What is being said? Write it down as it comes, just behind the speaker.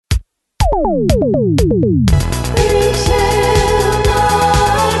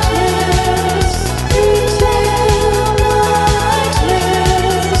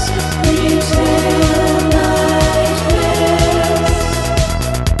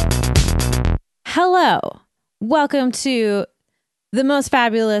Hello. Welcome to the most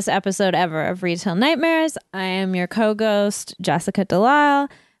fabulous episode ever of Retail Nightmares. I am your co-ghost, Jessica Delisle.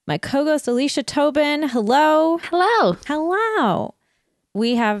 My co-ghost, Alicia Tobin. Hello. Hello. Hello.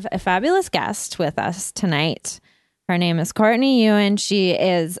 We have a fabulous guest with us tonight. Her name is Courtney Ewan. She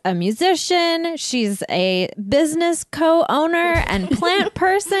is a musician. She's a business co-owner and plant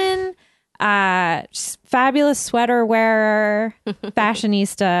person. She's fabulous sweater wearer,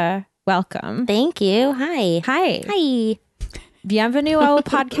 fashionista. Welcome. Thank you. Hi. Hi. Hi. Bienvenue au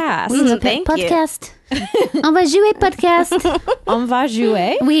podcast. Oui, Thank you. podcast. On va jouer podcast. On va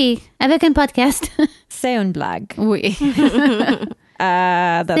jouer. Oui, avec un podcast. C'est une blague. Oui.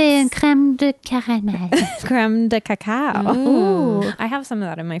 That's C'est une crème de caramel. crème de cacao. Ooh. I have some of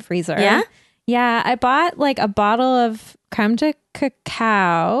that in my freezer. Yeah? Yeah, I bought like a bottle of crème de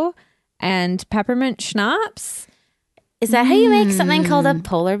cacao and peppermint schnapps. Is that how you make something called a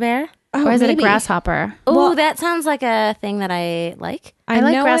polar bear? Oh, Or is it a maybe. grasshopper? Oh, Well- that sounds like a thing that I like. I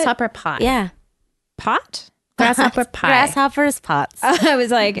like know grasshopper pie. Yeah. Pot? Grasshopper pie. Grasshoppers pots. I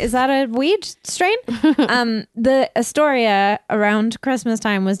was like, is that a weed strain? The Astoria around Christmas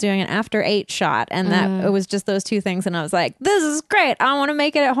time was doing an after 8 shot, and that it was just those two things. And I was like, this is great. I want to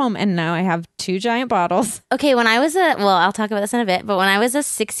make it at home. And now I have 2 giant bottles. Okay, when I was I'll talk about this in a bit, but when I was a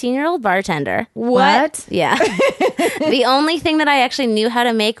 16-year-old bartender. What? Yeah. The only thing that I actually knew how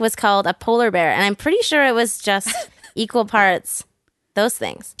to make was called a polar bear. And I'm pretty sure it was just equal parts those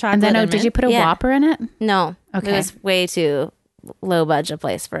things. And then, did you put a Yeah. Whopper in it? No. Okay. It was way too low budget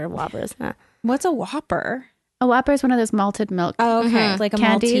place for Whoppers. What's a Whopper? A Whopper is one of those malted milk. Oh, okay. Like a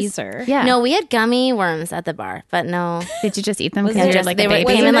Candies. Malteser. Yeah. No, we had gummy worms at the bar, but no. Did you just eat them Was because it you're just- like they a baby?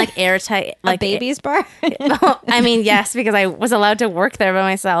 came Was in it like airtight. A Like baby's bar? I mean, yes, because I was allowed to work there by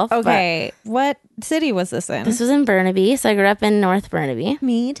myself. but Okay. What city was this in? This was in Burnaby, so I grew up in North Burnaby.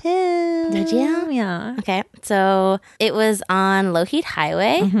 Me too. Did you? Yeah. Okay, so it was on Lougheed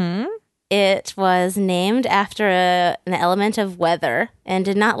Highway. Mm-hmm. It was named after an element of weather and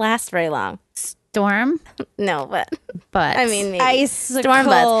did not last very long. Storm, No, but but I mean, maybe. Icicles. Storm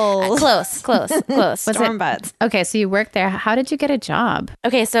buds. Close. Was it- Storm buds. okay. So you worked there. How did you get a job?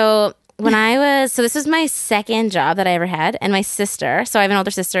 Okay, so this was my second job that I ever had, and my sister, so I have an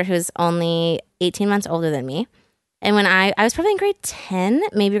older sister who's only 18 months older than me. And when I was probably in grade 10,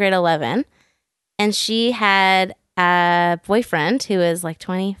 maybe grade 11, and she had a boyfriend who was like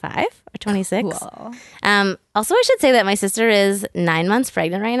 25 or 26. Cool. Also, I should say that my sister is 9 months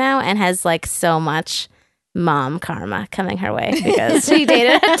pregnant right now and has like so much mom karma coming her way because she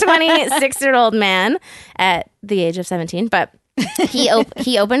dated a 26-year-old man at the age of 17. But he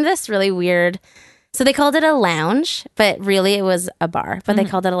opened this really weird. So they called it a lounge, but really it was a bar. But they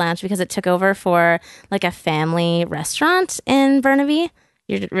called it a lounge because it took over for like a family restaurant in Burnaby.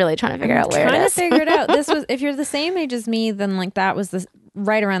 You're really trying to figure out where it Trying to is. figure it out. This was, if you're the same age as me, then like that was the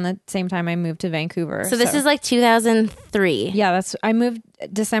right around the same time I moved to Vancouver. So this is like 2003. yeah. I moved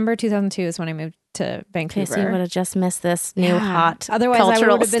December 2002 is when I moved to Okay, Vancouver. so you would have just missed this new Yeah. hot Otherwise, I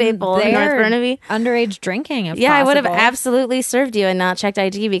cultural would have been staple in North there, Burnaby. underage drinking. If Yeah, I would have possible. absolutely served you and not checked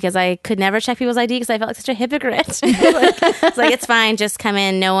ID because I could never check people's ID because I felt like such a hypocrite. It's like, it's fine, just come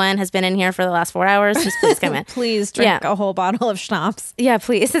in. No one has been in here for the last 4 hours. Just please come in. Please drink Yeah. a whole bottle of schnapps. Yeah,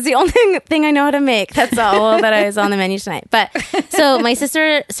 please. It's the only thing I know how to make. That's all that is on the menu tonight. But so my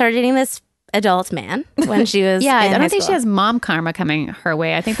sister started dating this adult man when she was Yeah, in I high don't think she school. has mom karma coming her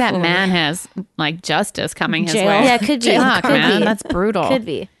way. I think that man has like justice coming his Jail. way. Yeah, could be. Fuck, Could man, be. that's brutal. Could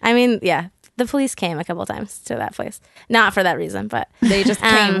be. I mean, yeah. The police came a couple times to that place. Not for that reason, but They just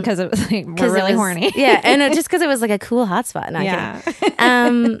came because it was like, we're 'cause it really was- horny. Yeah, and just because it was like a cool hotspot. Not Yeah.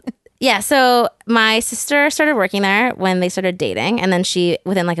 kidding. Yeah. So my sister started working there when they started dating, and then she,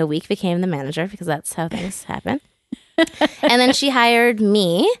 within like a week, became the manager because that's how things happen. And then she hired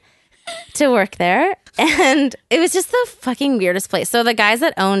me to work there, and it was just the fucking weirdest place. So the guys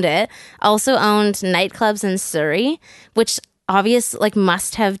that owned it also owned nightclubs in Surrey, which obviously like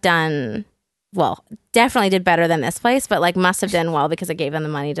must have done well, definitely did better than this place, but like must have done well because it gave them the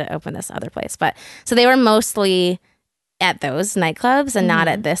money to open this other place. But so they were mostly at those nightclubs and not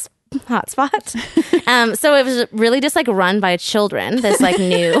at this hotspot. So it was really just like run by children, this like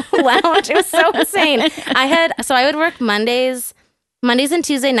new lounge. It was so insane. I would work Mondays and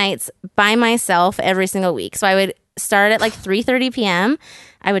Tuesday nights by myself every single week. So I would start at like 3:30 p.m.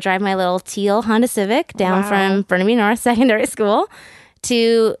 I would drive my little teal Honda Civic down from Burnaby North Secondary School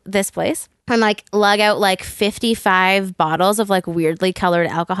to this place and like lug out like 55 bottles of like weirdly colored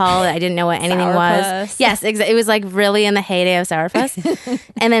alcohol that I didn't know what anything was. Sourpuss. Yes, it was like really in the heyday of Sourpuss.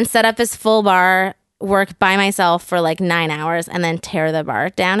 And then set up this full bar work by myself for like 9 hours and then tear the bar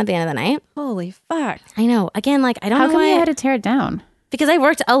down at the end of the night. Holy fuck. I know. Again, like I don't How know come why. you had to tear it down? Because I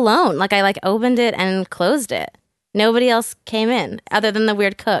worked alone. Like I like opened it and closed it. Nobody else came in other than the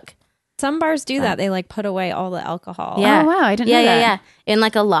weird cook. Some bars do that. They like put away all the alcohol. Yeah. Oh, wow. I didn't Yeah, know that. yeah. In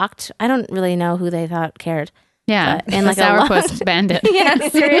like a locked. I don't really know who they thought cared. Yeah. In like a sourpuss bandit. Yeah,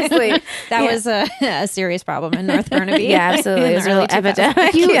 seriously. That was a serious problem in North Burnaby. Yeah, absolutely. in It was the a real early 2000s.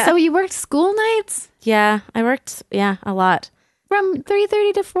 epidemic. You, So you worked school nights Yeah, I worked. Yeah, a lot. from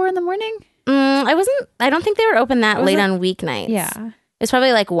 3:30 to 4 in the morning? I don't think they were open that late on weeknights. Yeah. It's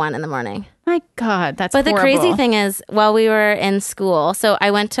probably like 1 in the morning. My God, that's But the horrible. crazy thing is, while we were in school, so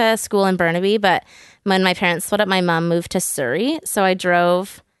I went to school in Burnaby, but when my parents split up, my mom moved to Surrey. So I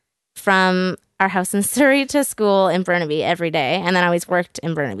drove from our house in Surrey to school in Burnaby every day. And then I always worked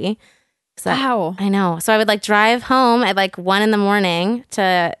in Burnaby. So Wow. I know. So I would like drive home at like 1 in the morning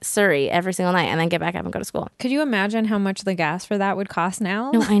to Surrey every single night and then get back up and go to school. Could you imagine how much the gas for that would cost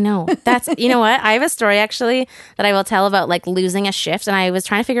now? No, I know. That's, you know what? I have a story actually that I will tell about like losing a shift. And I was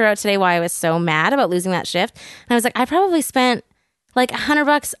trying to figure out today why I was so mad about losing that shift. And I was like, I probably spent like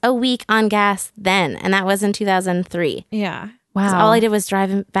 $100 a week on gas then. And that was in 2003. Yeah. 'Cause Wow. all I did was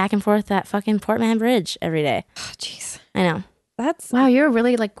driving back and forth that fucking Portman Bridge every day. Oh, jeez. I know. That's, Wow, you're a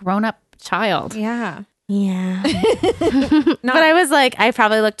really like grown up child. yeah. Yeah. But I was like, I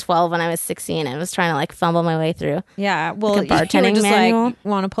probably looked 12 when I was 16 and was trying to like fumble my way through. Yeah. Well, Like a bartending you were just manual. like,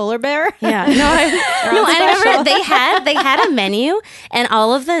 want a polar bear? Yeah. No, I remember they had a menu and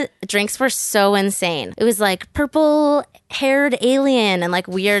all of the drinks were so insane. It was like purple haired alien and like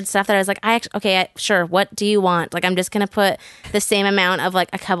weird stuff that I was like, sure. What do you want? Like, I'm just going to put the same amount of like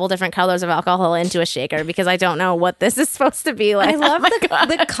a couple different colors of alcohol into a shaker because I don't know what this is supposed to be like. I love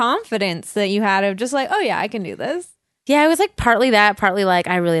the confidence that you had of just like, oh yeah, I can do this. Yeah, it was like partly that, partly like,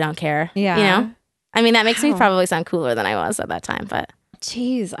 I really don't care. Yeah. You know? I mean, that makes me Wow. probably sound cooler than I was at that time, but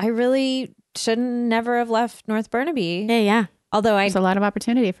Jeez, I really shouldn't never have left North Burnaby. yeah. Although There's a lot of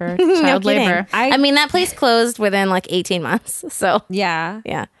opportunity for child No kidding. labor. I mean, that place closed within like 18 months. So, yeah,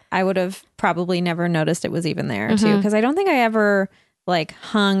 yeah. I would have probably never noticed it was even there too. Because I don't think I ever like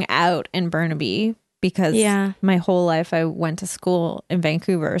hung out in Burnaby because Yeah. my whole life I went to school in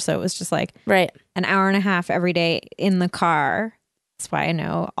Vancouver. So it was just like Right. an hour and a half every day in the car. That's why I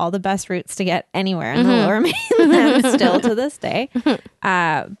know all the best routes to get anywhere in the lower mainland still to this day.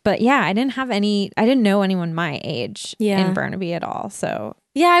 But yeah, I didn't know anyone my age Yeah. in Burnaby at all. So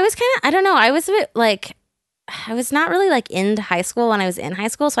Yeah, I was kind of, I don't know. I was a bit like, I was not really like into high school when I was in high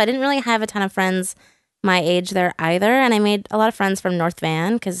school. So I didn't really have a ton of friends my age there either. And I made a lot of friends from North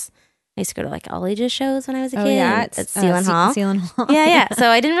Van because I used to go to like all ages shows when I was a kid. At Sealand Hall. Sealand Hall. Yeah. So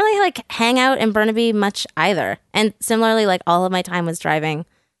I didn't really like hang out in Burnaby much either. And similarly, like all of my time was driving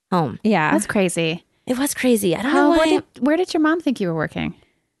home. Yeah. That's crazy. It was crazy. I don't know why. Where did your mom think you were working?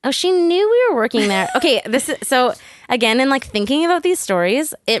 Oh, she knew we were working there. Okay, this is so again in like thinking about these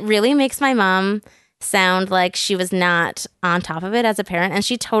stories, it really makes my mom sound like she was not on top of it as a parent, and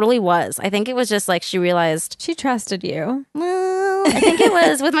she totally was. I think it was just like she realized, She trusted you. well, I think it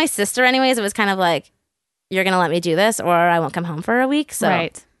was with my sister anyways, it was kind of like, you're going to let me do this or I won't come home for a week. So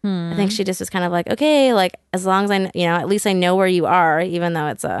Right. I think she just was kind of like, okay, like as long as I, at least I know where you are, even though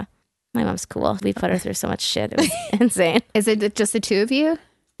it's my mom's cool. We put her through so much shit. It was insane. Is it just the two of you?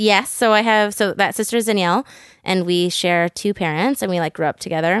 Yes. So that sister is Danielle, and we share 2 parents, and we like grew up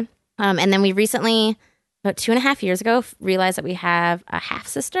together. And then we recently, about 2.5 years ago, realized that we have a half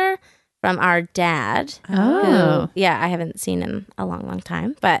sister from our dad. Oh. Who, yeah, I haven't seen in a long, long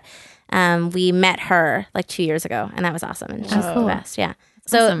time, but we met her like 2 years ago, and that was awesome. And she's the best. Yeah.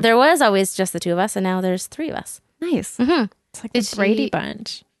 So Awesome. there was always just the 2 of us, and now there's 3 of us. Nice. It's like Is the Brady she-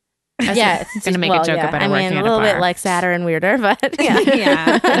 Bunch. Yeah, was gonna make a joke about her I mean, working a at a little bit bar. like sadder and weirder, but yeah.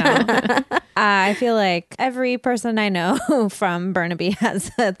 Yeah. No. I feel like every person I know from Burnaby has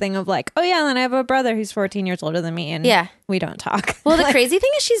a thing of like, oh yeah, and then I have a brother who's 14 years older than me, and Yeah. we don't talk. Well, the crazy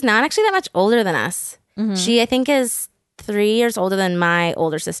thing is she's not actually that much older than us. She, I think, is 3 years older than my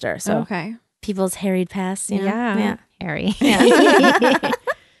older sister. So Okay. people's harried past, you know? Yeah. Harry.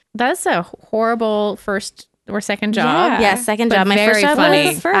 That's a horrible first or second job. Yeah. Yeah, second But job. My very first job funny.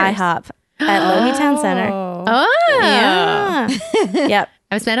 was First. IHOP at Logie Town Center. Oh. Yeah. Yep.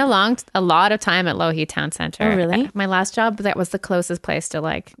 I've spent a lot of time at Logie Town Center. Oh, really? My last job, that was the closest place to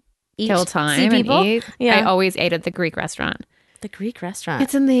like Eat, kill see time and people? eat. Yeah. I always ate at the Greek restaurant. The Greek restaurant.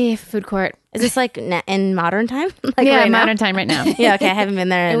 It's in the food court. Is this like in modern time? Like Yeah, right now? modern time right now. Yeah, okay. I haven't been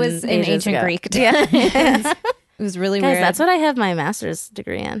there. It was in ages ancient ago. Greek. Yeah. It was really Guys, weird. that's what I have my master's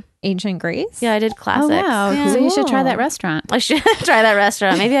degree in. ancient Greece. Yeah, I did Oh, classics. wow. Yeah. So you should try Cool. that restaurant. I should try that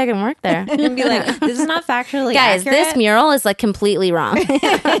restaurant. Maybe I can work there. And be like, this is not factually Guys, accurate. this mural is like completely wrong.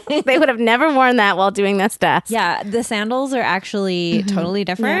 They would have never worn that while doing this task. Yeah, the sandals are actually totally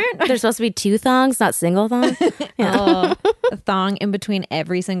different. They're supposed to be 2 thongs, not single thongs. Oh, a thong in between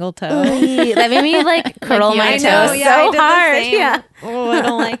every single toe. That made me like curl you, my I toes know, so yeah, I did the hard. same. Yeah. Oh, I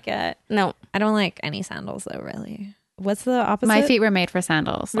don't like it. No. I don't like any sandals though, really. What's the opposite? My feet were made for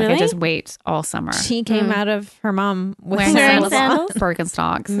sandals. Like I Really? just wait all summer. She came out of her mom with Wearing sandals, sandals?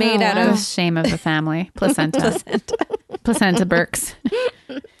 Birkenstocks. made out The of shame of the family. Placenta. Placenta Birks.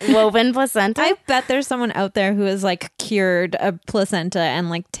 Woven placenta. I bet there's someone out there who has like cured a placenta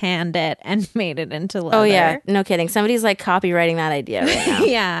and like tanned it and made it into leather. Oh, yeah. No kidding. Somebody's like copywriting that idea right now.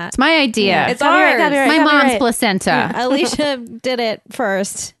 Yeah. It's my idea. It's Copyright, ours. copyright. my mom's copyright. placenta. Alicia did it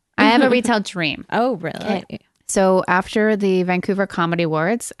first. I have a retail dream. Oh, really? So after the Vancouver Comedy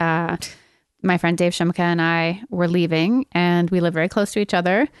Awards, my friend Dave Shumka and I were leaving, and we live very close to each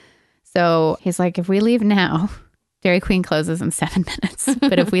other. So he's like, if we leave now, Dairy Queen closes in 7 minutes.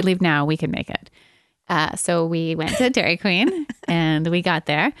 But if we leave now, we can make it. So we went to Dairy Queen, and we got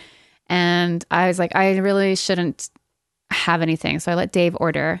there. And I was like, I really shouldn't have anything. So I let Dave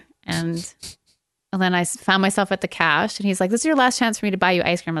order. And then I found myself at the cash, and he's like, this is your last chance for me to buy you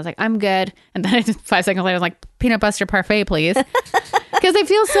ice cream. I was like, I'm good. And then 5 seconds later, I was like, peanut butter parfait, please. Because I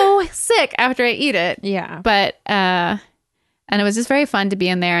feel so sick after I eat it. Yeah. But, and it was just very fun to be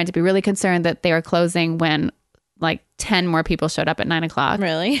in there and to be really concerned that they were closing when like 10 more people showed up at 9 o'clock.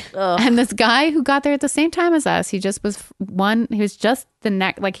 Really? And this guy who got there at the same time as us, he just was he was just the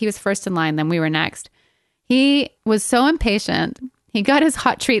next, like he was first in line, then we were next. He was so impatient. He got his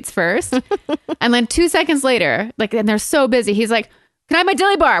hot treats first. And then 2 seconds later, like, and they're so busy, he's like, can I have my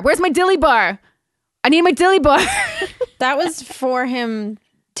dilly bar? Where's my dilly bar? I need my dilly bar. That was for him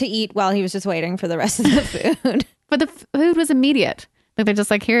to eat while he was just waiting for the rest of the food. But the food was immediate. Like, they're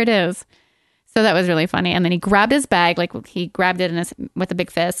just like, here it is. So that was really funny. And then he grabbed his bag, like he grabbed it with a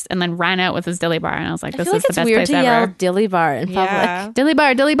big fist, and then ran out with his dilly bar. And I was like, I this feel is like the it's best weird place to yell ever. dilly bar in public. Yeah. Dilly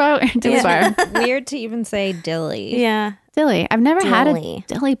bar, dilly bar, dilly bar. Weird to even say dilly. Yeah. Dilly. I've never had Dilly.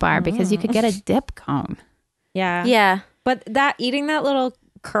 a dilly bar because you could get a dip cone. Yeah. Yeah. But eating that little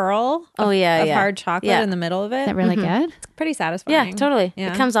curl Oh, yeah. of yeah. hard chocolate Yeah. in the middle of Is that it, really good? it's pretty satisfying. Yeah, totally.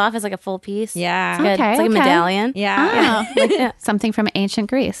 Yeah. It comes off as like a full piece. Yeah. It's good. Okay, It's like okay. a medallion. Yeah. Oh, like something from ancient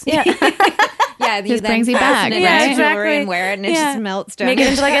Greece. Yeah. Yeah. You Just then brings you fasten back, it right? into jewelry Exactly. and wear it, and it Yeah. just melts down. Make it your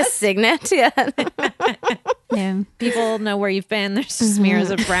into like a chest. signet. Yeah. Yeah. People know where you've been. There's smears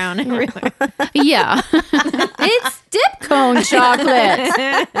of brown everywhere. Yeah. It's dip cone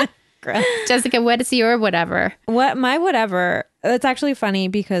chocolate. Gross. Jessica, what is your whatever? Whatever. It's actually funny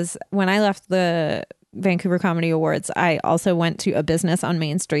because when I left the Vancouver Comedy Awards, I also went to a business on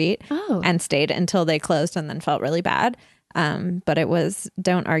Main Street Oh. and stayed until they closed and then felt really bad. But it was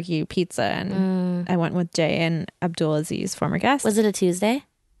Don't Argue Pizza, and I went with Jay and Abdulaziz, former guest. Was it a Tuesday?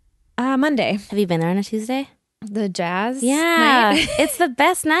 Monday, Have you been there on a Tuesday? the jazz. Yeah. night. It's the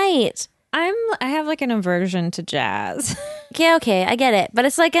best night. I have like an aversion to jazz. Okay, I get it. But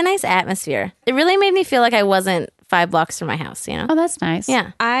it's like a nice atmosphere. It really made me feel like I wasn't 5 blocks from my house, you know? Oh, that's nice.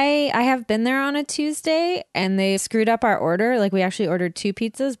 Yeah. I have been there on a Tuesday, and they screwed up our order. Like, we actually ordered 2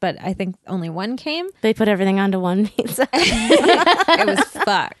 pizzas, but I think only 1 came. They put everything onto one pizza. It was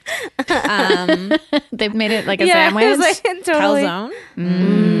fucked. They've made it like a Yeah, sandwich. it was like, totally. Calzone.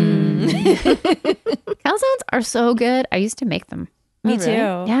 Calzones are so good. I used to make them. Me really? too.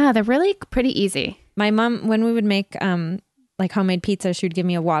 Yeah, they're really pretty easy. My mom, when we would make like homemade pizza, she would give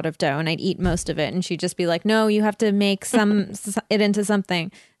me a wad of dough and I'd eat most of it, and she'd just be like, no, you have to make it into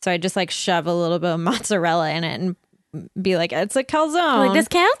something. So I'd just like shove a little bit of mozzarella in it and be like, it's a calzone. Like, this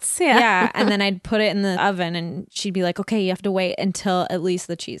counts? Yeah. Yeah. And then I'd put it in the oven, and she'd be like, okay, you have to wait until at least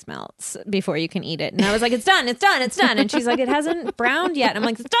the cheese melts before you can eat it. And I was like, it's done. And she's like, it hasn't browned yet. And I'm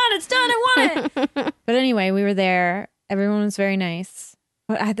like, it's done. I want it. But anyway, we were there. Everyone was very nice.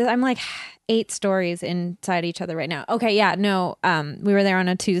 But I'm like 8 stories inside each other right now. Okay. Yeah. No. We were there on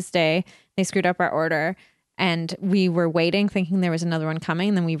a Tuesday. They screwed up our order, and we were waiting thinking there was another one coming.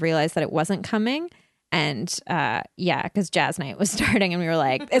 And then we realized that it wasn't coming. And because jazz night was starting, and we were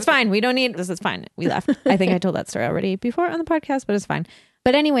like, it's fine. We don't need this. It's fine. We left. I think I told that story already before on the podcast, but it's fine.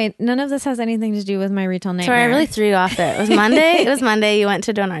 But anyway, none of this has anything to do with my retail nightmare. Sorry, I really threw you off there. It was Monday. It was Monday. You went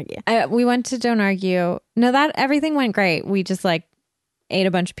to Don't Argue. We went to Don't Argue. No, that everything went great. We just like ate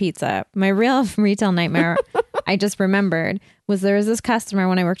a bunch of pizza. My real retail nightmare, I just remembered, was there was this customer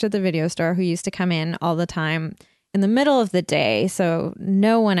when I worked at the video store who used to come in all the time in the middle of the day. So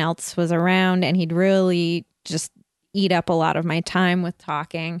no one else was around, and he'd really just eat up a lot of my time with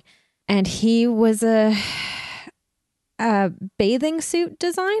talking. And he was a bathing suit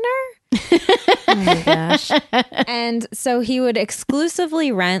designer. Oh my gosh. And so he would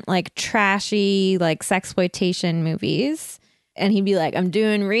exclusively rent like trashy, like sexploitation movies. And he'd be like, I'm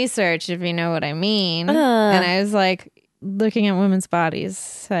doing research, if you know what I mean. Ugh. And I was like, looking at women's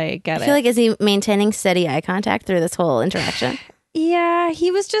bodies. I get I it. feel like, is he maintaining steady eye contact through this whole interaction? Yeah,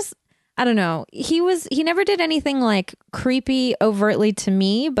 he was just, I don't know. He never did anything like creepy overtly to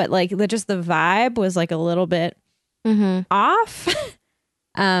me, but like the vibe was like a little bit off.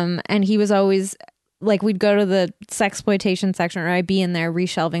 And he was always like, we'd go to the sexploitation section, or I'd be in there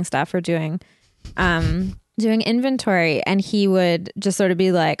reshelving stuff or doing inventory, and he would just sort of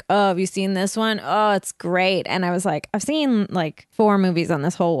be like, oh, have you seen this one? Oh, it's great. And I was like, I've seen like 4 movies on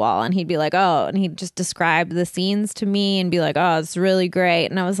this whole wall. And he'd be like, oh, and he'd just describe the scenes to me and be like, oh, it's really great.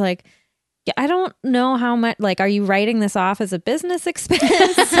 And I was like, yeah, I don't know how much, like, are you writing this off as a business expense?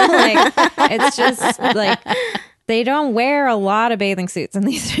 Like, it's just like, they don't wear a lot of bathing suits in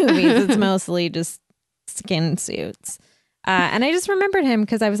these movies. It's mostly just skin suits. And I just remembered him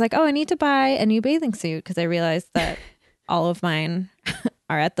because I was like, oh, I need to buy a new bathing suit, because I realized that all of mine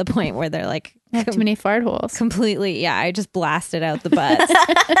are at the point where they're like Too many fart holes. completely. Yeah, I just blasted out the butts.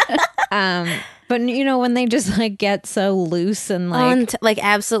 But you know, when they just like get so loose and like Like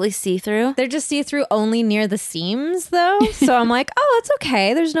absolutely see through. they're just see through only near the seams though. So I'm like, oh, it's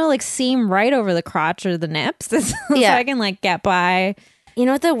okay. There's no like seam right over the crotch or the nips. So Yeah. I can like get by. You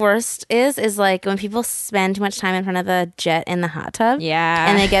know what the worst is like when people spend too much time in front of the jet in the hot tub. Yeah.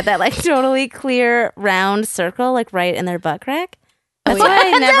 And they get that like totally clear round circle like right in their butt crack. That's yeah. why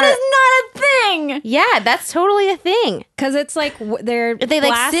I never. That is not a thing. Yeah, that's totally a thing. Because it's like They, like, sit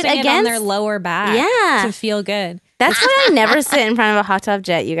blasting it on against- their lower back Yeah. to feel good. That's why I never sit in front of a hot tub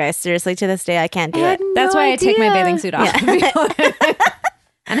jet, you guys. Seriously, to this day, I can't do it. That's why I take my bathing suit off.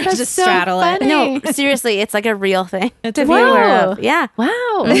 And I just so straddle it. funny. No, seriously, it's like a real thing It's to a be real- aware of. Yeah. Wow.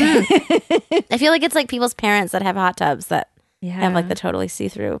 I feel like it's like people's parents that have hot tubs that Yeah. have like the totally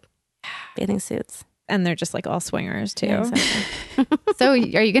see-through bathing suits. And they're just like all swingers too. Yeah, exactly. So are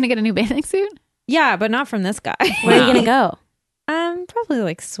you going to get a new bathing suit? Yeah, but not from this guy. Where are you gonna go? Probably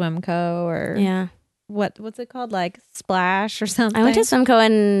like Swimco or Yeah, what's it called? Like Splash or something. I went to Swimco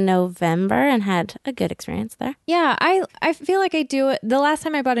in November and had a good experience there. Yeah, I feel like I do it. The last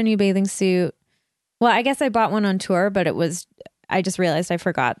time I bought a new bathing suit, well, I guess I bought one on tour, but I just realized I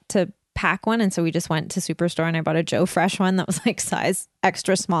forgot to pack one. And so we just went to Superstore and I bought a Joe Fresh one that was like size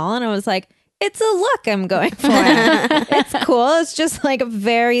extra small. And I was like, it's a look I'm going for. It's cool. It's just like a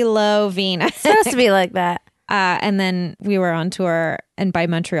very low V-neck. It's supposed to be like that. And then we were on tour, and by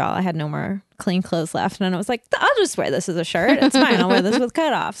Montreal, I had no more clean clothes left. And I was like, I'll just wear this as a shirt. It's fine. I'll wear this with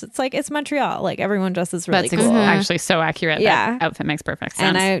cutoffs. It's like, it's Montreal. Like everyone dresses really That's cool. actually so accurate. Yeah. That outfit makes perfect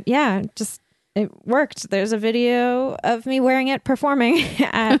sense. And it worked. There's a video of me wearing it performing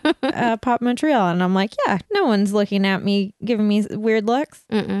at Pop Montreal. And I'm like, yeah, no one's looking at me, giving me weird looks.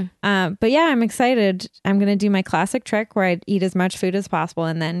 But yeah, I'm excited. I'm going to do my classic trick where I eat as much food as possible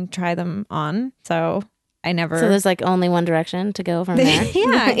and then try them on. So I never. So there's like only one direction to go from there.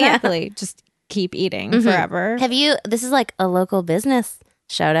 Yeah, exactly. Just keep eating forever. Have you? This is like a local business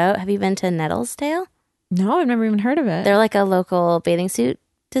shout out. Have you been to Nettles Tale? No, I've never even heard of it. They're like a local bathing suit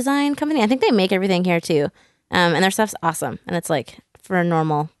design company. I think they make everything here too, and their stuff's awesome. And it's like for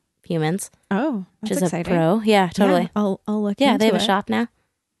normal humans, Oh, which that's is exciting. a pro. Yeah, totally. Yeah, I'll look. Yeah, into they have a it. shop now.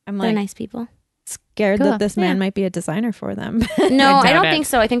 I'm They're like nice people. scared Cool. that this man Yeah. might be a designer for them. No, I doubt don't it. think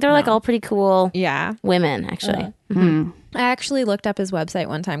so. I think they're like all pretty cool Yeah. women, actually. I actually looked up his website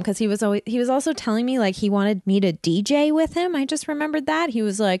one time because he was also telling me like he wanted me to DJ with him. I just remembered that. He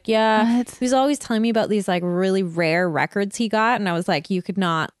was like, yeah, What? he was always telling me about these like really rare records he got. And I was like, you could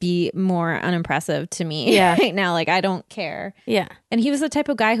not be more unimpressive to me Yeah. right now. Like, I don't care. Yeah. And he was the type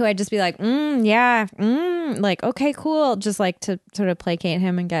of guy who I'd just be like, like, okay, cool. Just like to sort of placate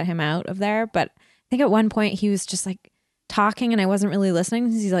him and get him out of there. But I think at one point he was just like talking and I wasn't really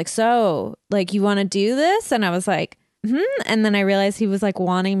listening. He's like, so like, you want to do this? And I was like, and then I realized he was like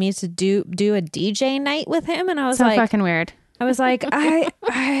wanting me to do a DJ night with him. And I was So like, fucking weird. I was like,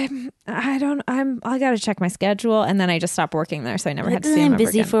 I gotta check my schedule. And then I just stopped working there. So I never had to see him I'm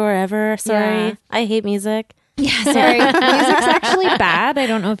busy ever again. forever. Sorry. Yeah. I hate music. Yeah, sorry. Music's actually bad. I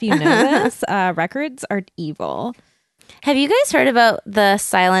don't know if you know this. Records are evil. Have you guys heard about the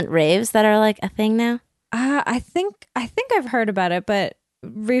silent raves that are like a thing now? I think I've heard about it, but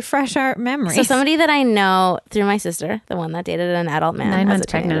refresh our memories. So somebody that I know through my sister, the one that dated an adult man, 9 as months a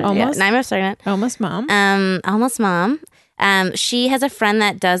teenager. pregnant. Yeah, Almost? 9 months pregnant. Almost mom. Almost mom. She has a friend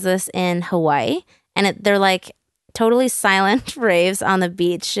that does this in Hawaii, and they're like totally silent raves on the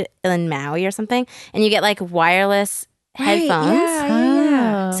beach in Maui or something, and you get like wireless headphones.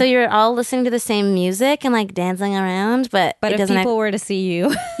 Yeah. So you're all listening to the same music and like dancing around, but But it if doesn't. people were to see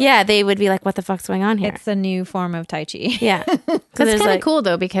you, Yeah, they would be like, "What the fuck's going on here?" it's a new form of Tai Chi. Yeah, That's there's kind of like, cool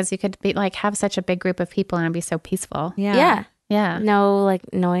though, because you could be like have such a big group of people and it'd be so peaceful. Yeah, Yeah. no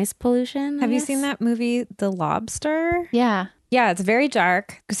like noise pollution. I Have you guess. seen that movie, The Lobster? Yeah. Yeah, it's very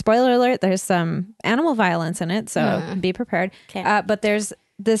dark. Spoiler alert, there's some animal violence in it, so be prepared. 'Kay. But there's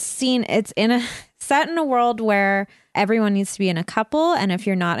this scene, it's set in a world where everyone needs to be in a couple. And if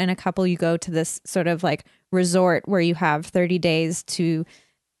you're not in a couple, you go to this sort of like resort where you have 30 days to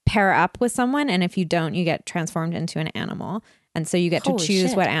pair up with someone. And if you don't, you get transformed into an animal. And so you get to Holy choose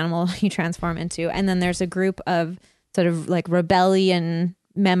shit. what animal you transform into. And then there's a group of sort of like rebellion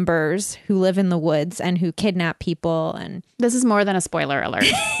members who live in the woods and who kidnap people. And This is more than a spoiler alert.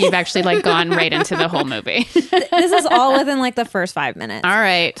 You've actually like gone right into the whole movie. this is all within like the first 5 minutes. All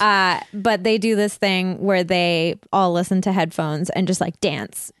right. But they do this thing where they all listen to headphones and just like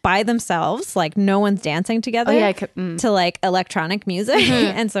dance by themselves. Like no one's dancing together Oh, yeah, to like electronic music.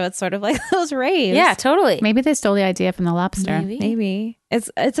 And so it's sort of like those raves. Yeah, totally. Maybe they stole the idea from The Lobster. Maybe. It's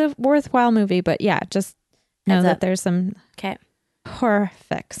a worthwhile movie, but yeah, just know Heads that up. there's some Okay.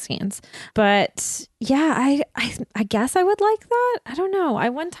 horrific scenes. But yeah, I guess I would like that. I don't know. I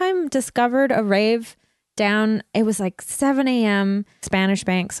one time discovered a rave down, it was like 7 a.m. Spanish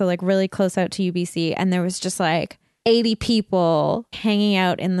Bank, so like really close out to UBC, and there was just like 80 people hanging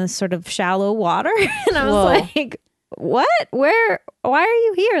out in this sort of shallow water. And I was Whoa. like, what? Where? Why are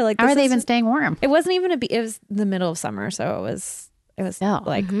you here? Like, How this are they is- even staying warm? It wasn't even it was the middle of summer, so it was Still,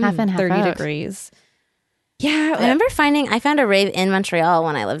 like half in, half 30 out. degrees. Yeah, I remember I found a rave in Montreal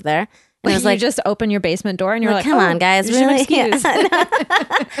when I lived there. And it was you like, just open your basement door and you're like, come "Oh, on, guys, you should really?" excuse."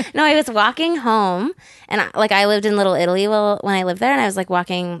 No, I was walking home, and I lived in Little Italy when I lived there, and I was like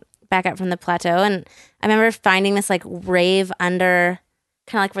walking back up from the plateau, and I remember finding this like rave under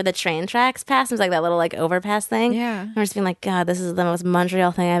kind of like where the train tracks pass. It was like that little like overpass thing. Yeah. I remember just being like, God, this is the most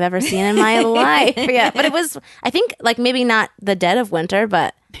Montreal thing I've ever seen in my life. Yeah, but it was, I think, like maybe not the dead of winter,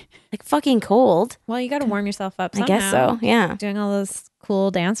 but like fucking cold. Well, you got to warm yourself up. I guess somehow. so. Yeah. Doing all those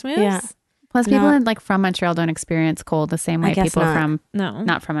cool dance moves. Yeah. Plus, people No. in, like from Montreal don't experience cold the same way guess people not. from No.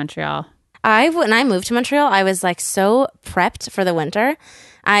 not from Montreal. When I moved to Montreal, I was like so prepped for the winter.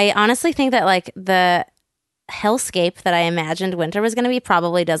 I honestly think that like the hellscape that I imagined winter was going to be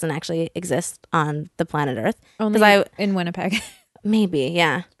probably doesn't actually exist on the planet Earth. Only 'Cause in Winnipeg. Maybe,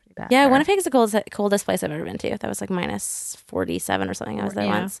 yeah. bad Yeah, there. Winnipeg is the coldest place I've ever been to. That was like minus 47 or something. I was there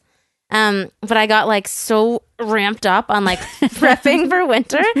Yeah. once. But I got like so ramped up on like prepping for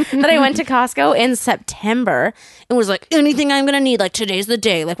winter that I went to Costco in September and was like, anything I'm gonna need, like today's the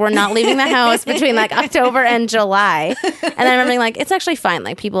day. Like we're not leaving the house between like October and July. And then I remember being like, it's actually fine.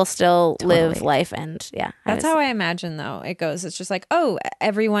 Like people still live life, and yeah, That's how I imagine though it goes. It's just like, oh,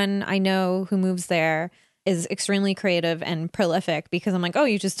 everyone I know who moves there is extremely creative and prolific because I'm like, oh,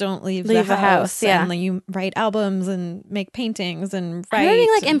 you just don't leave the house. yeah. And like, you write albums and make paintings and I write. remember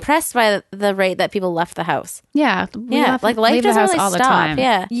being like and- impressed by the rate that people left the house. Yeah, Yeah, like life leave the doesn't house really all the stop. time.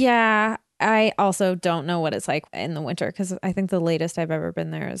 Yeah. Yeah. I also don't know what it's like in the winter because I think the latest I've ever been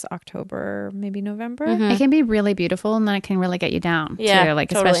there is October, maybe November. It can be really beautiful, and then it can really get you down. Yeah, too. Like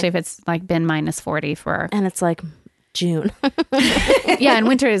totally. especially if it's like been minus 40 for And it's like June. yeah. And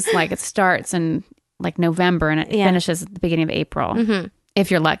winter is like it starts in like November and it Yeah. finishes at the beginning of April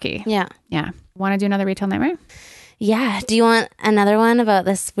if you're lucky. Yeah. Yeah. Want to do another retail nightmare? Yeah. Do you want another one about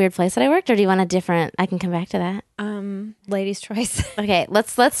this weird place that I worked, or do you want a different? I can come back to that. Ladies' choice. Okay,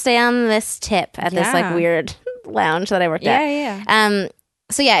 let's stay on this tip at this like Yeah. weird lounge that I worked at. yeah.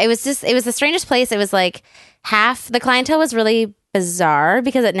 So yeah, it was the strangest place. It was like half the clientele was really bizarre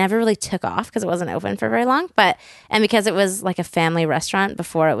because it never really took off because it wasn't open for very long, and because it was like a family restaurant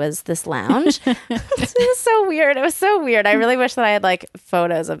before it was this lounge. It was so weird. It was so weird. I really wish that I had like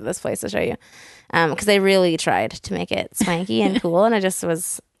photos of this place to show you. Because they really tried to make it swanky and cool, and I just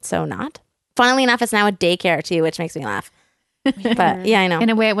was so not. Funnily enough, it's now a daycare too, which makes me laugh. But yeah, I know. In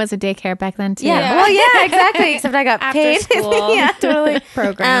a way, it was a daycare back then too. Yeah. Well, yeah, exactly. Except I got After paid. school. Yeah, totally.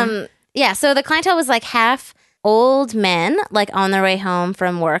 Program. Yeah. So the clientele was like half old men, like on their way home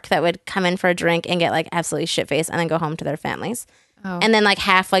from work, that would come in for a drink and get like absolutely shit faced and then go home to their families. Oh. And then like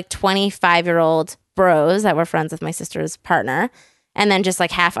half like 25-year-old bros that were friends with my sister's partner. And then just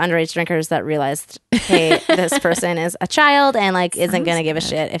like half underage drinkers that realized, hey, this person is a child and like isn't going to give a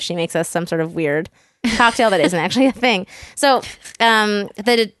shit if she makes us some sort of weird cocktail that isn't actually a thing. So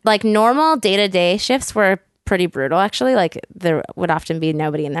the like normal day-to-day shifts were pretty brutal, actually. Like there would often be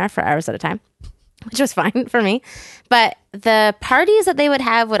nobody in there for hours at a time. which was fine for me. But the parties that they would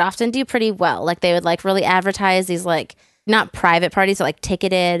have would often do pretty well. Like they would like really advertise these like not private parties, but like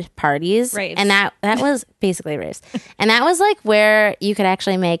ticketed parties. Raves. And that was basically raves. And that was like where you could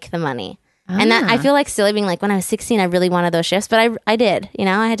actually make the money. And that I feel like silly being like when I was 16, I really wanted those shifts, but I did, you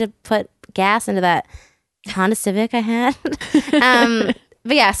know, I had to put gas into that Honda Civic I had.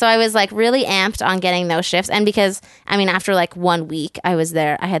 But yeah, so I was like really amped on getting those shifts. And because, I mean, after like 1 week I was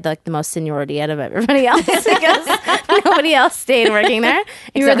there, I had like the most seniority out of everybody else because nobody else stayed working there.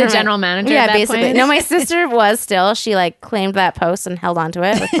 You were except the for my- general manager Yeah, at that basically. point? No, my sister was still. She like claimed that post and held on to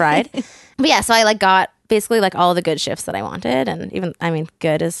it with pride. But yeah, so I like got basically like all the good shifts that I wanted. And even, I mean,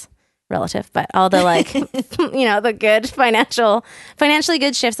 good is relative, but all the like, you know, the good financially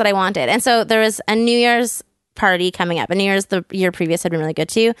good shifts that I wanted. And so there was a New Year's party coming up. And New Year's the year previous had been really good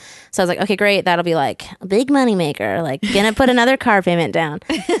too. So I was like, okay, great. That'll be like a big money maker. Like gonna put another car payment down.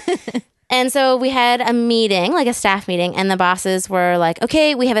 And so we had a meeting, like a staff meeting, and the bosses were like,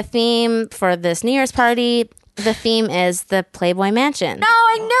 okay, we have a theme for this New Year's party. The theme is the Playboy Mansion. No,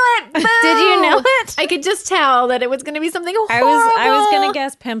 I knew it. Boo! Did you know it? I could just tell that it was going to be something horrible. I was gonna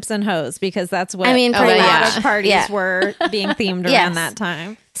guess pimps and hoes because that's what I mean, a pretty lot much. of parties Yeah. were being themed around Yes. that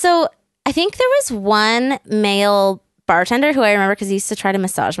time. So I think there was one male bartender who I remember because he used to try to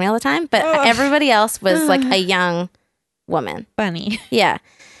massage me all the time, but everybody else was like a young woman. Funny. Yeah.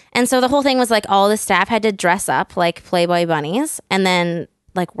 And so the whole thing was like all the staff had to dress up like Playboy bunnies and then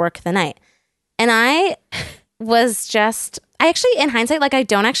like work the night. And I was just, I actually, in hindsight, like I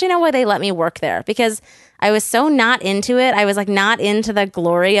don't actually know why they let me work there because I was so not into it. I was like not into the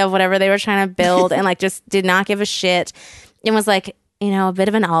glory of whatever they were trying to build and like just did not give a shit. It was like, you know, a bit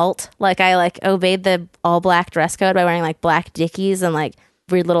of an alt. Like I like obeyed the all black dress code by wearing like black Dickies and like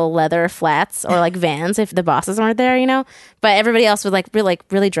weird little leather flats or like Vans if the bosses weren't there, you know. But everybody else was like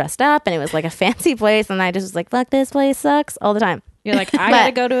really dressed up and it was like a fancy place and I just was like, fuck, this place sucks all the time. You're like, I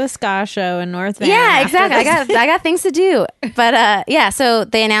gotta go to a ska show in North Van. Yeah, after exactly. this." I got things to do. But yeah, so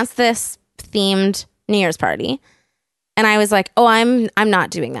they announced this themed New Year's party, and I was like, oh, I'm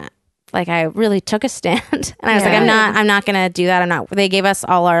not doing that. Like I really took a stand, and I was like, I'm not gonna do that. I'm not. They gave us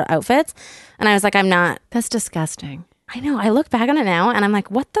all our outfits, and I was like, I'm not. That's disgusting. I know. I look back on it now, and I'm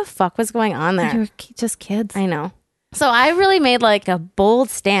like, what the fuck was going on there? You were just kids. I know. So I really made like a bold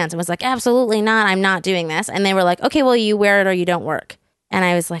stance and was like, absolutely not. I'm not doing this. And they were like, okay, well, you wear it or you don't work. And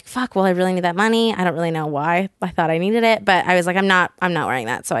I was like, fuck, well, I really need that money. I don't really know why I thought I needed it, but I was like, I'm not wearing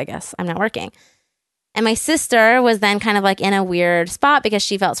that. So I guess I'm not working. And my sister was then kind of like in a weird spot because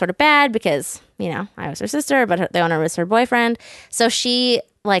she felt sort of bad because, you know, I was her sister, but the owner was her boyfriend. So she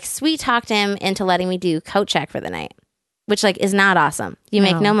like sweet talked him into letting me do coat check for the night, which like is not awesome. You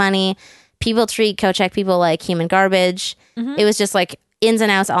make no money. People treat coat check people like human garbage. It was just like ins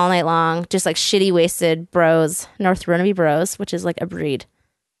and outs all night long, just like shitty wasted bros, North Burnaby bros, which is like a breed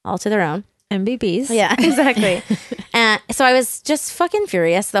all to their own. MBBs. Yeah, exactly. So I was just fucking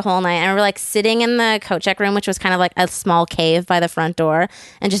furious the whole night. And we're like sitting in the coat check room, which was kind of like a small cave by the front door,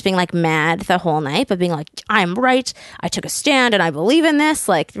 and just being like mad the whole night, but being like, I'm right. I took a stand and I believe in this.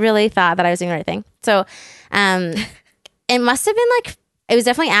 Like really thought that I was doing the right thing. So it must have been like, it was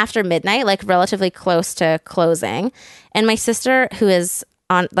definitely after midnight, like relatively close to closing. And my sister, who is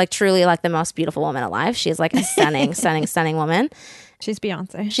on like truly like the most beautiful woman alive, she's like a stunning woman. She's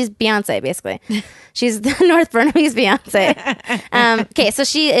Beyonce. She's Beyonce, basically. She's the North Burnaby's Beyonce. Okay, so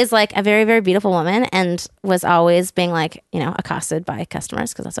she is like a very, very beautiful woman and was always being like, you know, accosted by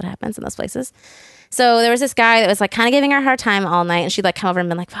customers because that's what happens in those places. So there was this guy that was like kind of giving her a hard time all night, and she'd like come over and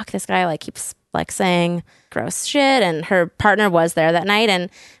been like, fuck, this guy like keeps like saying gross shit. And her partner was there that night, and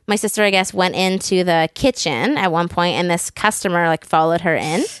my sister, I guess, went into the kitchen at one point, and this customer like followed her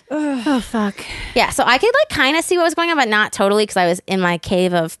in. Oh, fuck. Yeah, so I could like kind of see what was going on, but not totally because I was in my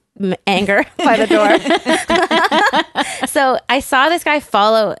cave of anger by the door. So I saw this guy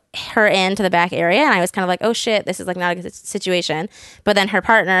follow her into the back area, and I was kind of like, oh shit, this is like not a good situation. But then her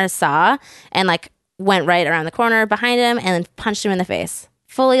partner saw and like went right around the corner behind him and then punched him in the face.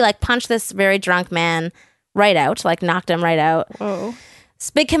 Fully like punched this very drunk man right out, like knocked him right out. Whoa. It's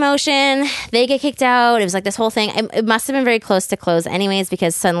big commotion. They get kicked out. It was like this whole thing. It must have been very close to close anyways,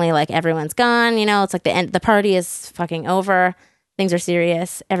 because suddenly like everyone's gone. You know, it's like the end. The party is fucking over. Things are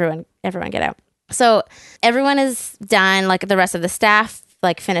serious. Everyone get out. So everyone is done. Like the rest of the staff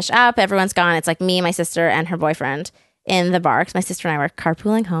like finish up. Everyone's gone. It's like me, my sister, and her boyfriend in the bar. 'Cause my sister and I were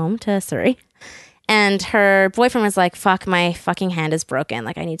carpooling home to Surrey. And her boyfriend was like, fuck, my fucking hand is broken.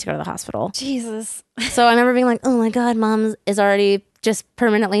 Like, I need to go to the hospital. Jesus. So I remember being like, oh my God, mom is already just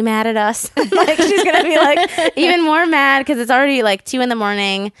permanently mad at us. Like she's gonna be like even more mad because it's already like 2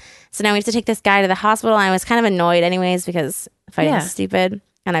 a.m. So now we have to take this guy to the hospital. And I was kind of annoyed anyways because fighting is stupid,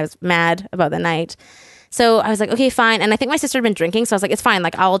 and I was mad about the night. So I was like, okay, fine. And I think my sister had been drinking, so I was like, it's fine.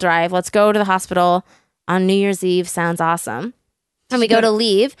 Like I'll drive. Let's go to the hospital on New Year's Eve. Sounds awesome. And we go to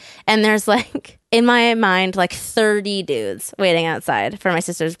leave, and there's like, in my mind, like 30 dudes waiting outside for my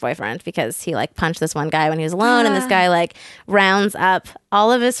sister's boyfriend because he like punched this one guy when he was alone. And this guy like rounds up all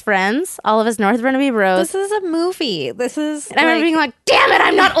of his friends, all of his North Burnaby bros. This is a movie. This is. And I remember being like, damn it,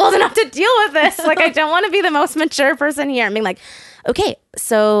 I'm not old enough to deal with this. Like, I don't want to be the most mature person here. And being like, okay,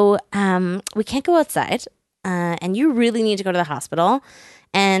 so we can't go outside, and you really need to go to the hospital.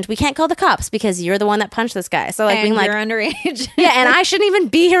 And we can't call the cops because you're the one that punched this guy. So like and being like, you're underage. yeah, and I shouldn't even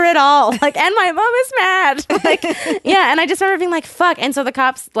be here at all. Like, and my mom is mad. Like, yeah, and I just remember being like, fuck. And so the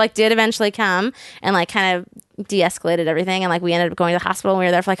cops like did eventually come and like kind of de-escalated everything. And like we ended up going to the hospital. And we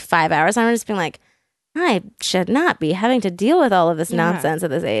were there for like 5 hours. And I was just being like, I should not be having to deal with all of this nonsense at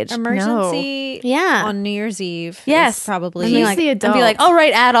this age. Emergency Yeah. on New Year's Eve. Yes. Is probably. And being like, and be like, all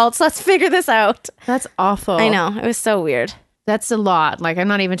right, adults, let's figure this out. That's awful. I know. It was so weird. That's a lot. Like, I'm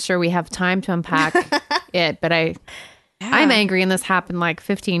not even sure we have time to unpack it, but I'm angry, and this happened like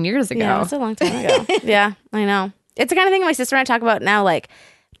 15 years ago. Yeah, it's a long time ago. Yeah, I know. It's the kind of thing my sister and I talk about now. Like,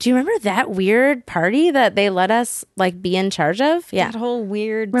 do you remember that weird party that they let us like be in charge of? Yeah. That whole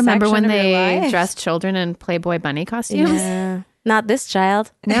weird. Remember section when of your they life? dressed children in Playboy bunny costumes? Yeah. Not this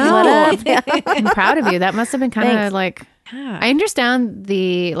child. No. What up? Yeah. I'm proud of you. That must have been kind of Thanks. like, Yeah. I understand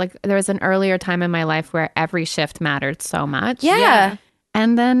there was an earlier time in my life where every shift mattered so much. Yeah.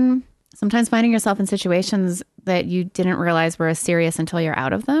 And then sometimes finding yourself in situations that you didn't realize were as serious until you're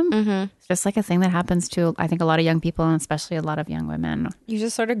out of them. Mm-hmm. It's just like a thing that happens to, I think, a lot of young people, and especially a lot of young women. You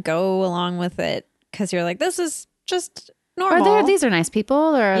just sort of go along with it because you're like, this is just Or normal. these are nice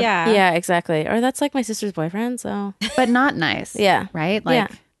people, or yeah. Yeah, exactly. Or that's like my sister's boyfriend. So but not nice. Yeah. Right? Like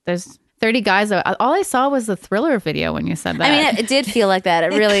Yeah. there's 30 guys. All I saw was the Thriller video when you said that. I mean, it did feel like that.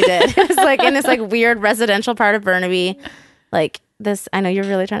 It really did. It was like in this like weird residential part of Burnaby. Like this, I know you're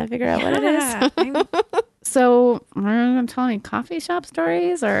really trying to figure out what it is. Yeah. I'm- So, I'm telling coffee shop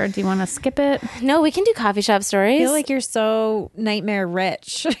stories, or do you want to skip it? No, we can do coffee shop I stories. feel like you're so nightmare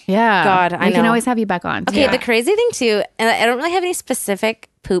rich. Yeah. God, I We can know. always have you back on. Okay, the crazy thing too, and I don't really have any specific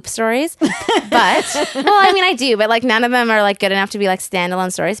poop stories, but well, I mean, I do, but like none of them are like good enough to be like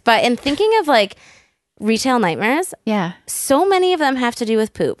standalone stories. But in thinking of like retail nightmares, Yeah. so many of them have to do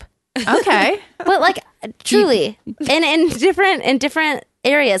with poop. Okay. But like truly, in different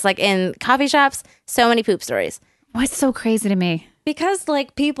areas, like in coffee shops, so many poop stories. What's so crazy to me? Because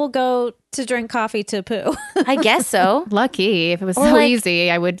like people go to drink coffee to poo. I guess so. Lucky. If it was Or so like- easy,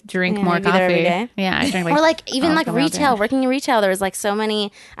 I would drink Yeah, more you'd be there every coffee. day. Yeah, I drink Or like even like alcohol all retail, day. working in retail, there was like so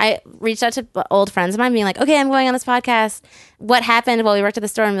many. I reached out to old friends of mine being like, okay, I'm going on this podcast. What happened while we worked at the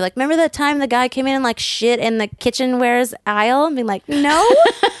store? And be like, remember that time the guy came in and like shit in the kitchenwares aisle? And being like, no.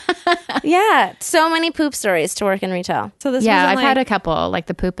 Yeah. So many poop stories to work in retail. So this Yeah, wasn't I've like, had a couple, like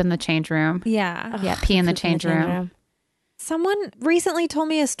the poop in the change room. yeah. Yeah, pee in the change room. Someone recently told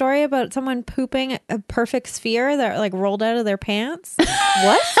me a story about someone pooping a perfect sphere that like rolled out of their pants.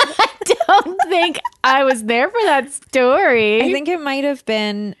 What? Don't think I was there for that story. I think it might have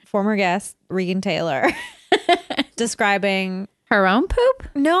been former guest Regan Taylor describing her own poop?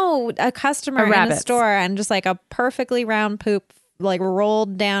 a customer A in a rabbit's. store and just like a perfectly round poop like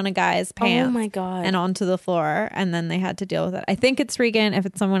rolled down a guy's pants. Oh my God. And onto the floor, and then they had to deal with it. I think it's Regan. If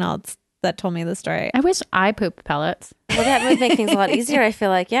it's someone else that told me the story, I wish I pooped pellets. Well, that would make things a lot easier. I feel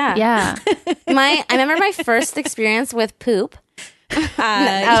like, yeah. Yeah. I remember my first experience with poop.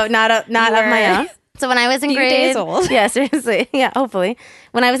 Not of you my were own. So when I was in few grade days old. Yeah, seriously. Yeah, hopefully.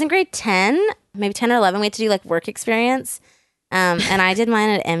 When I was in grade 10, maybe 10 or 11, we had to do like work experience. And I did mine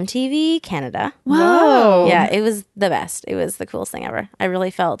at MTV Canada. Whoa. Yeah, it was the best. It was the coolest thing ever. I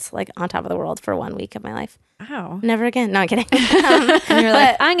really felt like on top of the world for 1 week of my life. Wow. Never again. No, I'm kidding. And you're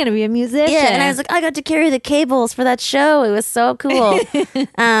like, I'm gonna be a musician. Yeah, and I was like, I got to carry the cables for that show. It was so cool.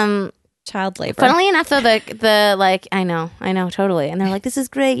 child labor. Funnily enough, though, the like, I know, totally. And they're like, this is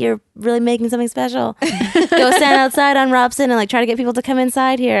great. You're really making something special. Go stand outside on Robson and like try to get people to come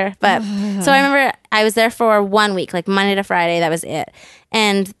inside here. But so I remember I was there for 1 week, like Monday to Friday. That was it.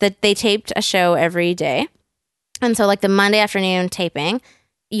 And they taped a show every day. And so like the Monday afternoon taping,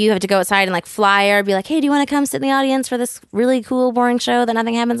 you have to go outside and like flyer, be like, hey, do you want to come sit in the audience for this really cool, boring show that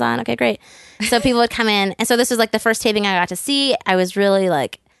nothing happens on? Okay, great. So people would come in. And so this was like the first taping I got to see. I was really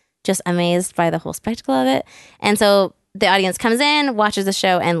like just amazed by the whole spectacle of it. And so the audience comes in, watches the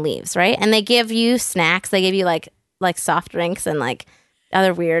show, and leaves, right? And they give you snacks. They give you like soft drinks and like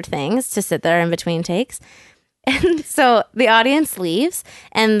other weird things to sit there in between takes. And so the audience leaves,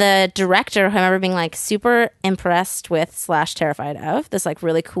 and the director, who I remember being like super impressed with / terrified of, this like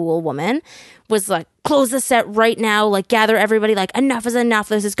really cool woman, was like, close the set right now, like gather everybody, like enough is enough,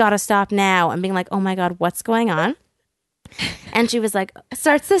 this has got to stop now. And being like, oh my God, what's going on? And she was like,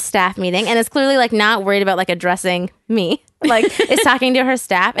 starts the staff meeting and is clearly like not worried about like addressing me. Like is talking to her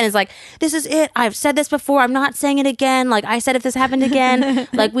staff and is like, this is it. I've said this before. I'm not saying it again. Like I said, if this happened again,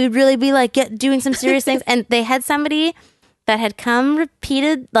 like we'd really be like doing some serious things. And they had somebody that had come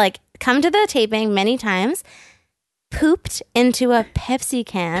to the taping many times, pooped into a Pepsi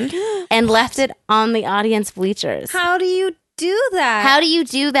can and left it on the audience bleachers. How do you do that? How do you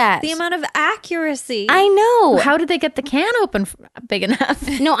do that? The amount of accuracy. I know. How did they get the can open big enough?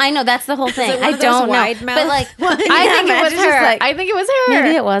 No, I know. That's the whole thing. one I of those don't know. wide But mouth like, I think it was her. I think it was her.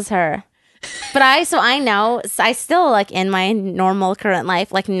 Maybe it was her. But I know, I still like in my normal current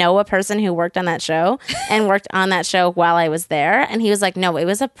life, like know a person who worked on that show and worked on that show while I was there. And he was like, no, it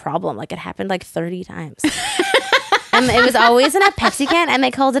was a problem. Like it happened like 30 times. And it was always in a Pepsi can, and they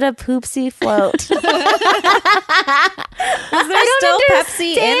called it a poopsie float. Was there still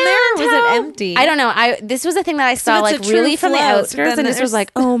Pepsi in there, or was it empty? I don't know. This was a thing that I saw it's a like true really from the float, outskirts, then and this was there's-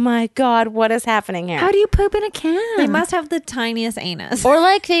 like, oh my God, what is happening here? How do you poop in a can? They must have the tiniest anus. Or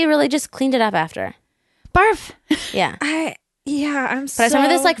like they really just cleaned it up after. barf. Yeah. I'm But I remember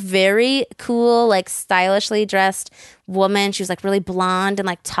this like very cool, like stylishly dressed woman. She was like really blonde and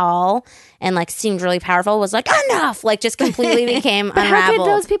like tall and like seemed really powerful. Was like, enough! Like just completely became But how did unraveled.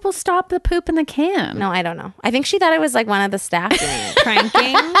 those people stop the poop in the can? No, I don't know. I think she thought it was like one of the staff doing it.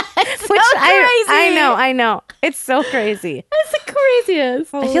 pranking. Which I know. It's so crazy. That's the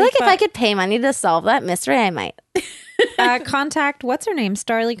craziest. I feel like if I could pay money to solve that mystery, I might. Contact what's her name,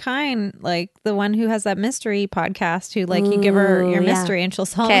 Starly Kine, like the one who has that mystery podcast. Who like you give her your Ooh, yeah. mystery and she'll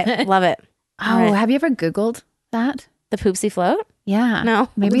solve Okay, it. love it. Oh, Right. have you ever Googled that? The poopsie float? Yeah. No.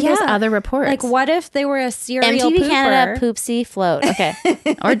 Maybe there's Yeah. other reports. Like, what if they were a serial MTV pooper, Canada poopsie float. Okay.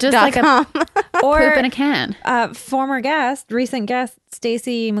 or just Dot like a com. or poop in a can. recent guest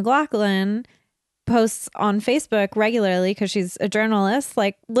Stacey McLaughlin posts on Facebook regularly because she's a journalist,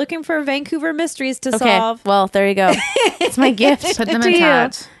 like looking for Vancouver mysteries to Okay. solve. Well, there you go. It's my gift. Put them to in you.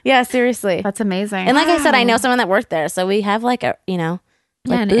 touch. Yeah, seriously. That's amazing. And like I said, I know someone that worked there, so we have like a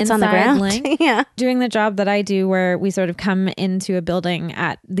like an boots on the inside ground. link. Yeah. Doing the job that I do, where we sort of come into a building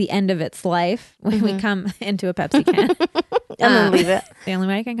at the end of its life, when we come into a Pepsi can, And then leave it the only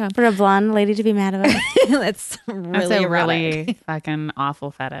way I can come. for a blonde lady to be mad about. It's That's really a erotic. really fucking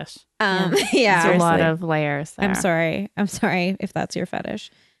awful fetish. Yeah. There's a Seriously. lot of layers there. I'm sorry if that's your fetish.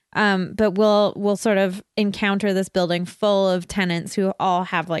 But we'll sort of encounter this building full of tenants who all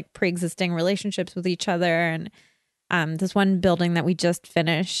have like pre-existing relationships with each other. And this one building that we just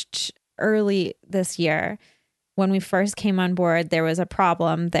finished early this year, when we first came on board, there was a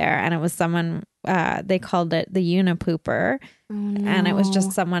problem there, and it was someone, they called it the unipooper. And it was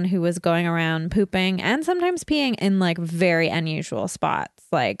just someone who was going around pooping and sometimes peeing in like very unusual spots,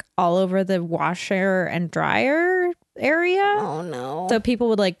 like all over the washer and dryer area. Oh no. So people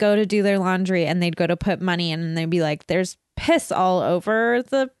would like go to do their laundry and they'd go to put money in and they'd be like, there's piss all over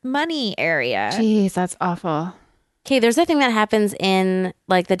the money area. Jeez, that's awful. Okay, there's a thing that happens in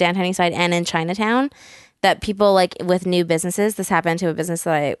like the downtown side and in Chinatown that people like with new businesses, this happened to a business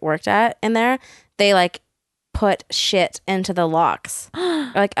that I worked at in there, they like put shit into the locks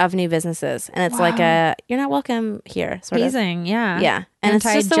like of new businesses. And it's like a, you're not welcome here sort of. Teasing, yeah. Yeah. And it's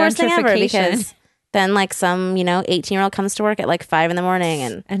just the worst thing ever Anti-gentrification. because then like some, 18-year-old comes to work at like 5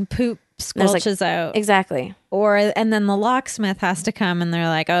 a.m. and poop There's, like- squelches out. exactly. And then the locksmith has to come and they're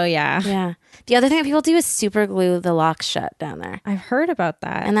like, oh yeah. Yeah. The other thing that people do is super glue the locks shut down there. I've heard about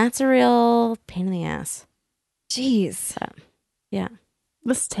that. And that's a real pain in the ass. Jeez. Yeah.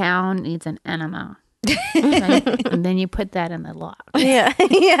 This town needs an enema. And then you put that in the lock. Yeah.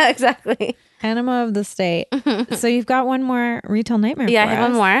 Yeah, exactly. Enema of the state. So you've got one more retail nightmare. Yeah, I for have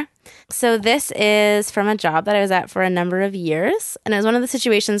one us. more. So this is from a job that I was at for a number of years. And it was one of the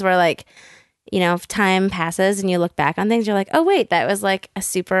situations where like, if time passes and you look back on things, you're like, oh wait, that was like a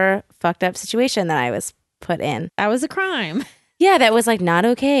super fucked up situation that I was put in. That was a crime. Yeah, that was like not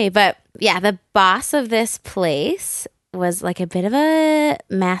okay. But yeah, the boss of this place was like a bit of a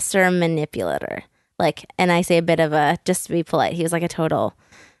master manipulator. Like, and I say a bit of a, just to be polite, he was like a total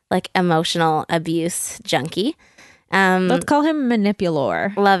like emotional abuse junkie. Let's call him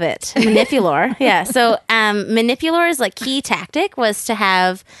Manipulor. Love it. Manipulor. Yeah. So Manipulor's like key tactic was to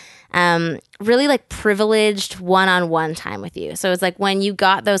have really like privileged one-on-one time with you. So it was like when you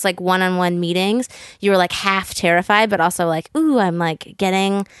got those like one-on-one meetings, you were like half terrified, but also like, ooh, I'm like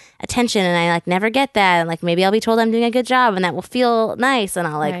getting attention and I like never get that. And like maybe I'll be told I'm doing a good job and that will feel nice and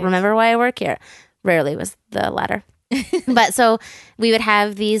I'll like remember why I work here. Rarely was the latter. But so we would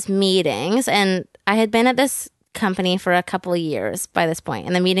have these meetings, and I had been at this company for a couple of years by this point,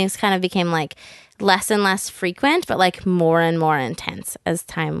 and the meetings kind of became like less and less frequent, but like more and more intense as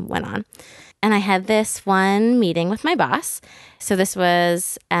time went on. And I had this one meeting with my boss. So this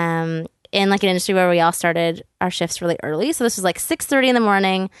was in like an industry where we all started our shifts really early. So this was like 6:30 in the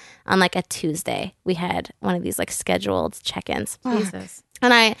morning on like a Tuesday. We had one of these like scheduled check-ins. Jesus.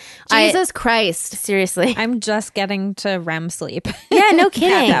 And Jesus Christ. seriously. I'm just getting to REM sleep. Yeah, no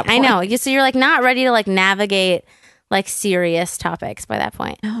kidding. that I know. So you're like not ready to like navigate like serious topics by that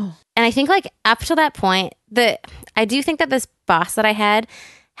point. No. And I think like up to that point, I do think that this boss that I had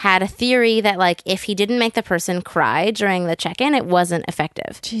a theory that like if he didn't make the person cry during the check-in, it wasn't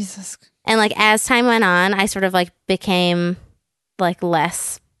effective. Jesus. And like as time went on, I sort of like became like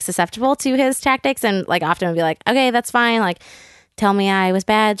less susceptible to his tactics, and like often would be like, okay, that's fine. Like tell me I was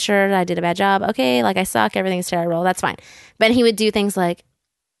bad. Sure, I did a bad job. Okay, like I suck. Everything's terrible. That's fine. But he would do things like,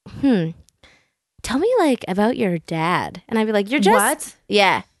 tell me like about your dad. And I'd be like, you're just... What?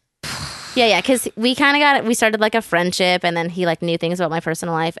 Yeah. Yeah. Because we kind of we started like a friendship, and then he like knew things about my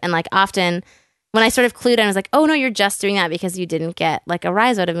personal life. And like often when I sort of clued in, I was like, oh no, you're just doing that because you didn't get like a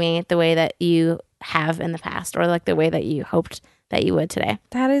rise out of me the way that you have in the past, or like the way that you hoped that you would today.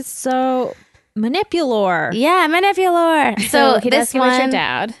 That is so manipulor. Yeah, manipulor. So he'd this ask you about your one,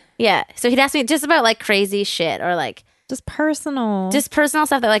 dad. yeah. So he'd ask me just about like crazy shit, or like Just personal. just personal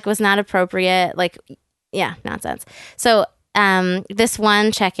stuff that like was not appropriate. Like, yeah, nonsense. So this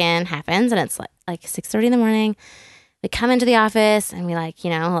one check-in happens, and it's like 6:30 in the morning. We come into the office and we like, you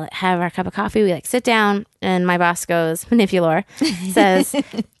know, have our cup of coffee. We like sit down, and my boss goes, manipulor, says,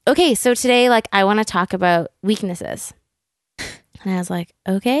 okay, so today like I want to talk about weaknesses. And I was like,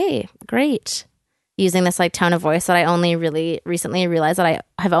 okay, great. Using this like tone of voice that I only really recently realized that I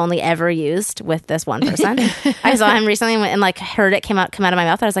have only ever used with this one person. I saw him recently and like heard it come out of my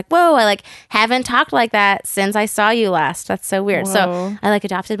mouth. I was like, whoa, I like haven't talked like that since I saw you last. That's so weird. Whoa. So I like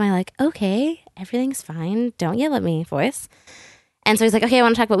adopted my like, okay, everything's fine. Don't yell at me voice. And so he's like, okay, I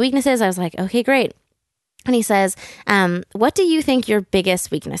want to talk about weaknesses. I was like, okay, great. And he says, what do you think your biggest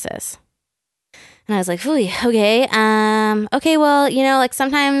weakness is? And I was like, okay. Okay, well, you know, like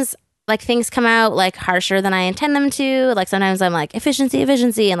sometimes like things come out like harsher than I intend them to. Like sometimes I'm like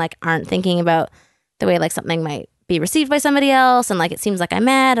efficiency, and like aren't thinking about the way like something might be received by somebody else. And like it seems like I'm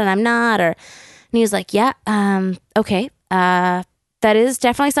mad and I'm not. And he was like, yeah, okay. That is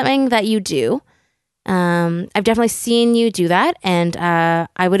definitely something that you do. I've definitely seen you do that. And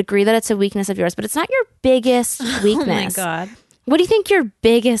I would agree that it's a weakness of yours, but it's not your biggest weakness. Oh my God. What do you think your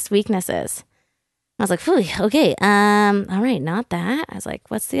biggest weakness is? I was like, okay, all right, not that. I was like,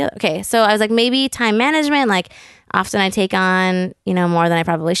 what's the other? Okay, so I was like, maybe time management. Like, often I take on, you know, more than I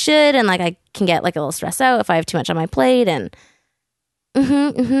probably should, and like I can get like a little stressed out if I have too much on my plate. And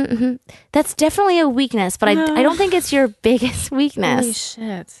that's definitely a weakness, but I don't think it's your biggest weakness. Holy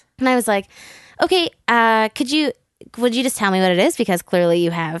shit. And I was like, okay, would you just tell me what it is? Because clearly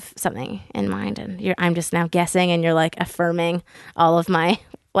you have something in mind, and I'm just now guessing, and you're like affirming all of my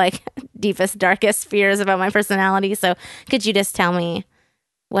like deepest, darkest fears about my personality. So could you just tell me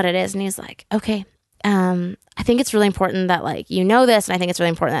what it is? And he's like, okay, I think it's really important that like, you know this. And I think it's really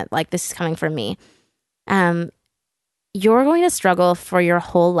important that like, this is coming from me. You're going to struggle for your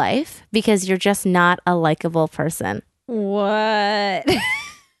whole life because you're just not a likable person. What?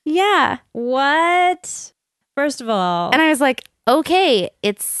 Yeah. What? First of all. And I was like, okay,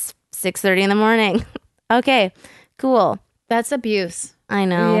 it's 6:30 in the morning. Okay, cool. That's abuse. I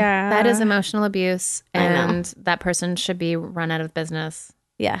know. Yeah. That is emotional abuse, I know. and that person should be run out of business.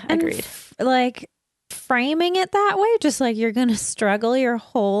 Yeah, And agreed. like framing it that way, just like you're gonna struggle your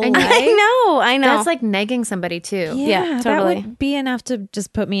whole And life. I know. That's like negging somebody too. Yeah, That totally. would be enough to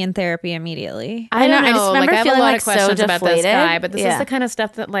just put me in therapy immediately. I don't know. I know. just remember like, I have a feeling, lot like, of questions so about this deflated. guy, but this Yeah. is the kind of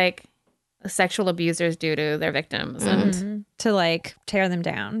stuff that like sexual abusers do to their victims. And Mhm. To like tear them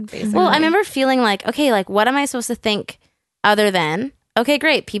down, basically. Well, I remember feeling like, okay, like what am I supposed to think other than, okay,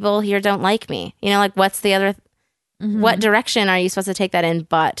 great, people here don't like me. You know, like what's the other, what direction are you supposed to take that in?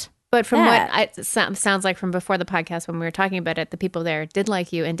 But from that. what it sounds like from before the podcast when we were talking about it, the people there did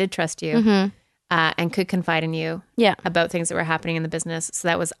like you and did trust you and could confide in you yeah, about things that were happening in the business. So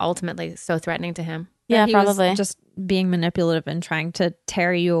that was ultimately so threatening to him. Yeah, He was probably. just being manipulative and trying to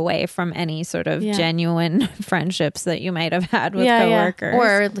tear you away from any sort of genuine friendships that you might have had with coworkers.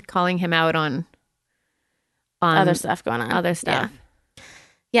 Or calling him out on Other stuff going on. Other stuff.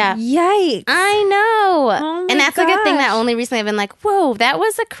 Yeah. Yikes. I know. Oh my and that's like a thing that gosh. only recently I've been like, whoa, that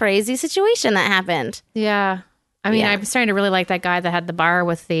was a crazy situation that happened. Yeah. I mean, Yeah. I'm starting to really like that guy that had the bar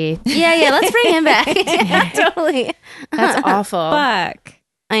with the... Yeah, let's bring him back. Yeah, totally. That's awful. Fuck.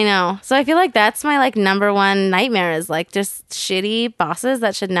 I know. So I feel like that's my like number one nightmare is like just shitty bosses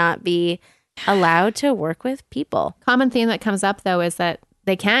that should not be allowed to work with people. Common theme that comes up, though, is that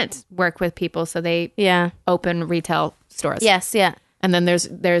they can't work with people, so they open retail stores. Yes, yeah. And then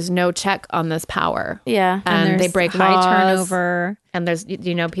there's no check on this power. Yeah. And they there's break high laws, turnover. and there's,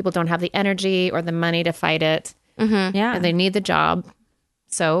 people don't have the energy or the money to fight it. Yeah. And they need the job.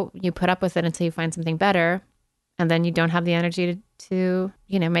 So you put up with it until you find something better. And then you don't have the energy to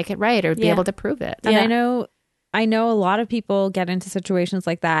make it right or be able to prove it. And I know a lot of people get into situations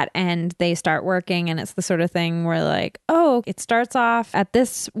like that and they start working and it's the sort of thing where like, oh, it starts off at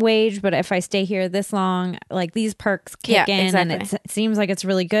this wage, but if I stay here this long, like these perks kick in and it seems like it's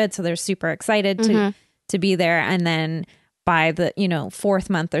really good. So they're super excited to be there. And then by the, fourth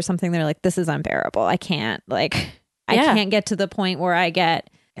month or something, they're like, this is unbearable. I can't get to the point where I get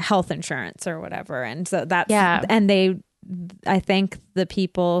health insurance or whatever. And so and I think the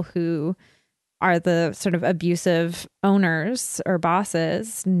people who are the sort of abusive owners or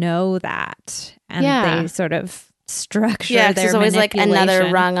bosses know that. And they sort of structure their there's always like another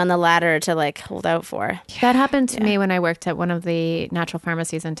manipulation. rung on the ladder to like hold out for. That happened to me when I worked at one of the natural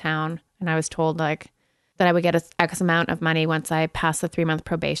pharmacies in town. And I was told like that I would get X amount of money once I passed the 3-month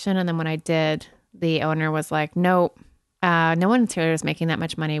probation. And then when I did, the owner was like, no one here is making that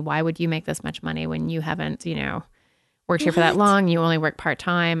much money. Why would you make this much money when you haven't, worked here for that long? You only work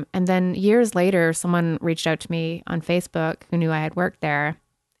part-time. And then years later, someone reached out to me on Facebook who knew I had worked there.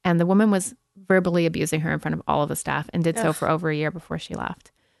 And the woman was verbally abusing her in front of all of the staff and did so for over a year before she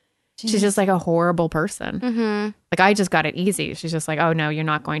left. She's just like a horrible person. Like I just got it easy. She's just like, oh no, you're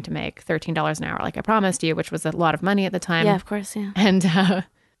not going to make $13 an hour like I promised you, which was a lot of money at the time. Yeah, of course, yeah. And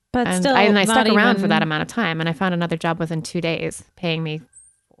But still, I stuck around even for that amount of time, and I found another job within 2 days, paying me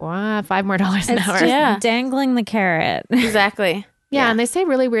 $5 more an it's hour. just dangling the carrot. Exactly. Yeah, and they say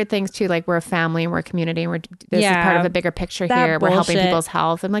really weird things too, like we're a family and we're a community and this is part of a bigger picture That here. We're helping bullshit. people's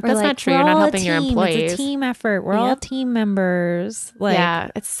health. I'm like, We're that's like, not true. we're You're not all a helping your team. employees. It's a team effort. We're all team members. Like, yeah,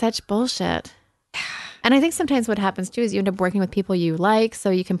 it's such bullshit. And I think sometimes what happens too is you end up working with people you like, so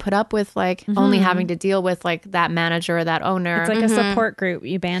you can put up with like only having to deal with like that manager or that owner. it's like a support group.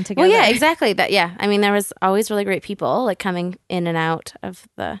 You band together. Well, yeah, exactly. That I mean, there was always really great people like coming in and out of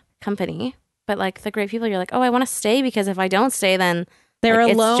the company, but like the great people, you're like, oh, I want to stay because if I don't stay, then They're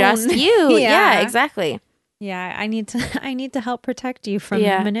like, alone. It's just you. Yeah. Yeah, exactly. Yeah, I need to help protect you from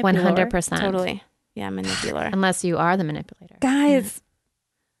Yeah, manipulator. 100%. Totally. Yeah, manipulator. Unless you are the manipulator. Guys,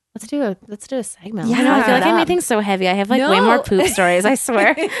 Let's do a segment. Yeah. I know. I feel like I up. made things so heavy. I have like way more poop stories. I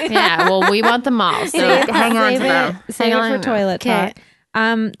swear. Yeah, well, we want them all. So hang on to them. Save Hang it on for toilet Okay.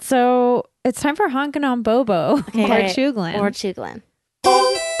 talk. So it's time for honking on Bobo or great. Chuglin. Or Chuglin.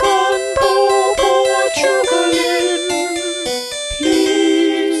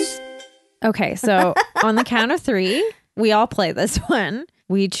 Okay, so on the count of 3, we all play this one.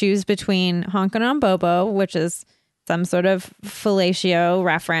 We choose between honking on Bobo, which is some sort of fellatio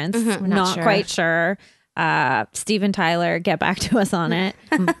reference. We're Not sure. quite sure. Steven Tyler, get back to us on it.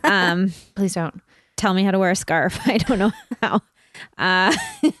 Please don't. Tell me how to wear a scarf. I don't know how.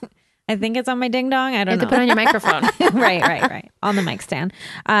 I think it's on my ding dong. I You don't have to know. put on your microphone. right. On the mic stand.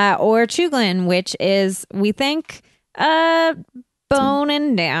 Or Chuglin, which is, we think,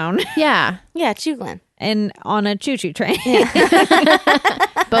 boning down Yeah. Yeah, Chuglin. and on a choo-choo train.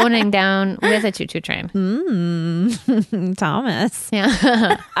 Boning down with a choo-choo train. Thomas.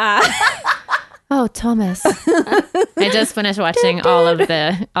 Yeah. Oh, Thomas. I just finished watching all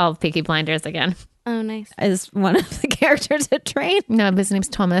of Peaky Blinders again. Oh, nice. Is one of the characters a train? No, his name's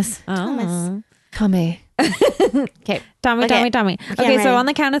Thomas. Oh. Tommy. Okay. Tommy. Okay, Okay, I'm so ready. on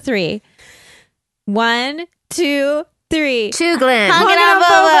the count of 3. 1, 2, 3. Chuglin. Hung it on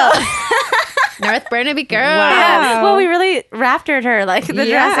Bobo. North Burnaby girl. Wow. Well, we really raptored her like the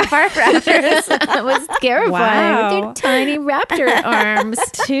Yeah. Jurassic Park raptors. That was terrifying Wow. with your tiny raptor arms.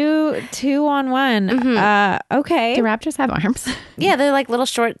 2 on 1. Okay. Do raptors have arms? Yeah, they're like little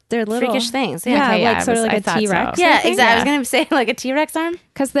short, They're little. freakish things. Yeah, Yeah, Okay, like I sort of was- like I a thought so. T-Rex. yeah, I exactly. think. I was gonna say like a T-Rex arm.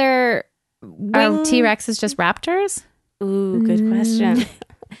 Because they're Oh, T-Rex is just raptors? Ooh, good question.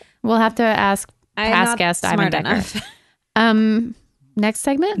 We'll have to ask I'm past not guest Ivan smart Decker. enough. Next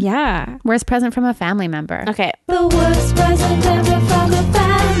segment? Yeah. Worst present from a family member. Okay. The worst present ever from a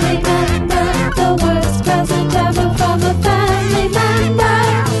family member. The worst present ever from a family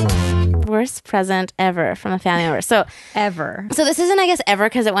member. Worst present ever from a family member. So Ever. this isn't, I guess, ever,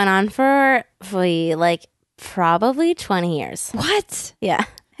 because it went on for like probably 20 years. What? Yeah.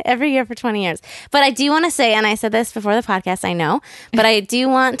 Every year for 20 years. But I do want to say, and I said this before the podcast, I know, but I do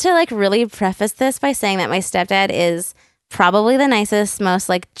want to like really preface this by saying that my stepdad is probably the nicest, most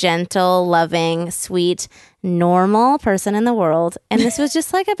like gentle, loving, sweet, normal person in the world. And this was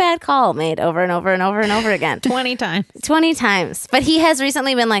just like a bad call made over and over and over and over again. 20 times. 20 times. But he has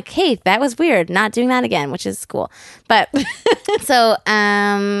recently been like, hey, that was weird. Not doing that again, which is cool. But so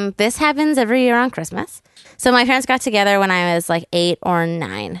this happens every year on Christmas. So my parents got together when I was like 8 or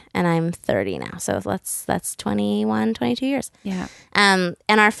 9, and I'm 30 now. So that's 21, 22 years. Yeah. And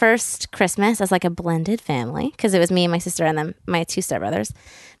our first Christmas as like a blended family, because it was me and my sister and then my 2 stepbrothers.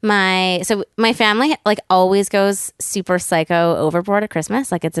 My family like always goes super psycho overboard at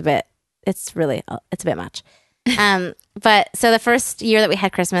Christmas. Like it's a bit much. But so the first year that we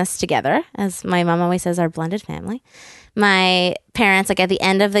had Christmas together, as my mom always says, our blended family, my parents, like at the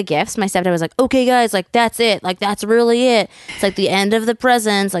end of the gifts, my stepdad was like, okay guys, like that's it, like that's really it, it's like the end of the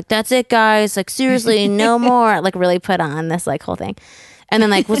presents, like that's it guys, like seriously, no more, like really put on this like whole thing. And then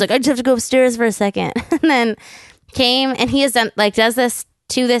like was like, I just have to go upstairs for a second. And then came, and he has done like does this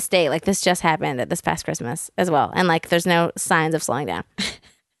to this day, like this just happened at this past Christmas as well, and like there's no signs of slowing down.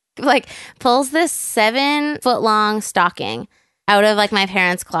 Like pulls this 7-foot long stocking out of like my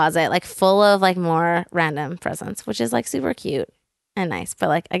parents' closet, like full of like more random presents, which is like super cute and nice, but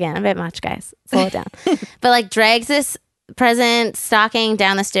like again a bit much, guys, slow it down. But like drags this present stocking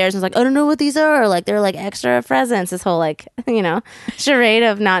down the stairs and was like, I don't know what these are, like they're like extra presents, this whole like charade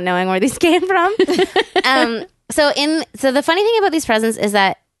of not knowing where these came from. So the funny thing about these presents is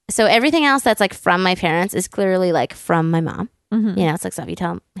that so everything else that's like from my parents is clearly like from my mom. Mm-hmm. It's like stuff you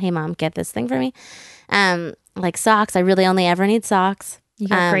tell, hey mom, get this thing for me. Like socks, I really only ever need socks. You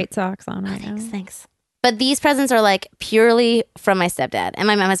got great socks on right now. Thanks. But these presents are like purely from my stepdad. And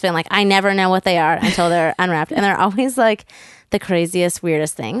my mom has been like, I never know what they are until they're unwrapped. And they're always like the craziest,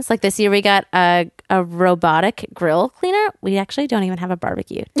 weirdest things. Like this year we got a robotic grill cleaner. We actually don't even have a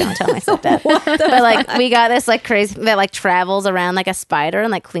barbecue. Don't tell my stepdad. But like we got this like crazy that like travels around like a spider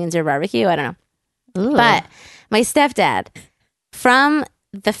and like cleans your barbecue. I don't know. Ooh. But my stepdad, from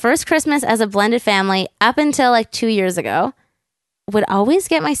the first Christmas as a blended family up until like 2 years ago, would always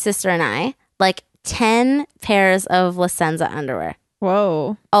get my sister and I like 10 pairs of La Senza underwear.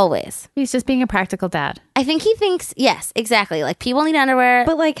 Whoa. Always. He's just being a practical dad. I think he thinks, yes, exactly. Like people need underwear.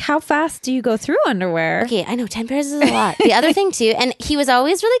 But like how fast do you go through underwear? Okay, I know 10 pairs is a lot. The other thing too, and he was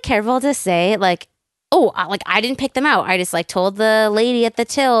always really careful to say like, oh, like I didn't pick them out. I just like told the lady at the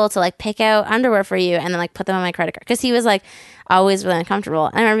till to like pick out underwear for you and then like put them on my credit card. Because he was like always really uncomfortable.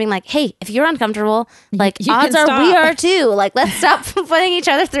 And I remember being like, hey, if you're uncomfortable, like You odds can are we stop. are too. Like let's stop putting each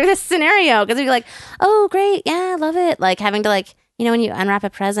other through this scenario. Because we'd be like, oh, great. Yeah, I love it. Like having to like, when you unwrap a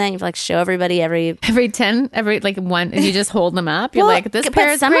present, you have to like show everybody every like one, and you just hold them up. You're Well, like, this but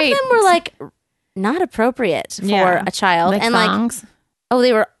pair is some great. of them were like not appropriate for Yeah. a child. Like and thongs. like, oh,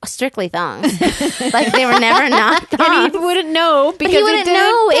 they were strictly thongs. Like they were never not thongs. And he wouldn't know because He wouldn't didn't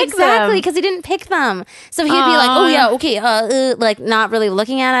know pick exactly them. because he didn't pick them. So he'd be like, "Oh yeah, okay," like not really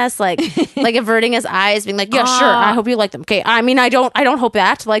looking at us, like averting his eyes, being like, "Yeah, sure, I hope you like them." Okay, I mean, I don't hope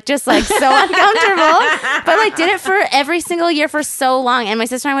that. Like just like so uncomfortable, but like did it for every single year for so long. And my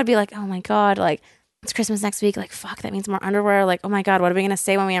sister and I would be like, "Oh my god, like it's Christmas next week. Like fuck, that means more underwear. Like oh my god, what are we gonna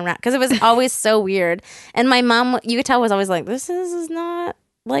say when we unwrap?" Because it was always so weird. And my mom, you could tell, was always like, "This is not."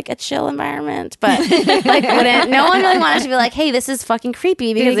 Like a chill environment, but like no one really wanted to be like, hey, this is fucking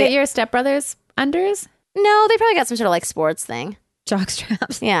creepy. Did Because you get your stepbrother's unders? no, they probably got some sort of like sports thing. Jock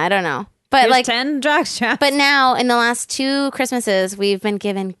straps. Yeah, I don't know. But Here's like 10 jock straps. but now in the last 2 Christmases, we've been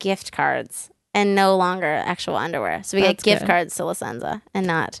given gift cards and no longer actual underwear. So we That's get gift good. cards to La Senza and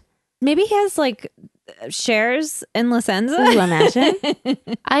not. maybe he has like shares in La Senza. Can you imagine?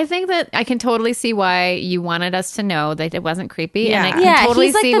 I think that I can totally see why you wanted us to know that it wasn't creepy. Yeah. And I can Yeah, totally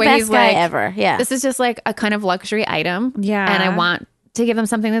he's like see the where best he's guy like, ever. Yeah. this is just like a kind of luxury item. Yeah. And I want to give them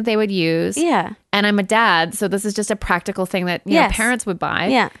something that they would use. Yeah. And I'm a dad, so this is just a practical thing that you know, Yes. parents would buy.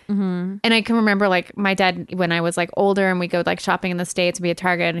 Yeah. And I can remember like my dad when I was like older and we go like shopping in the States, be at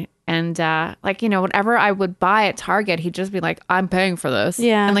Target, and like, whatever I would buy at Target, he'd just be like, I'm paying for this.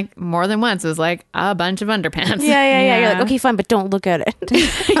 Yeah. And like more than once it was like a bunch of underpants. Yeah. You're Yeah. like, okay, fine, but don't look at it.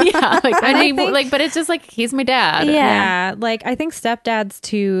 yeah. Like, and I he, think- like, but it's just like he's my dad. Yeah. Yeah, like I think stepdads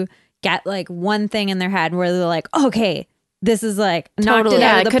to get like one thing in their head where they're like, okay, this is like knocked Totally. it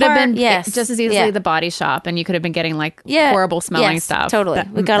Yeah, out it of the could have park. been Yes. just as easily Yeah. the Body Shop, and you could have been getting like Yeah. horrible smelling Yes, stuff. Totally.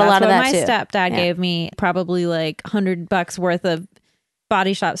 We got a lot of what that my too. stepdad Yeah. gave me probably like $100 worth of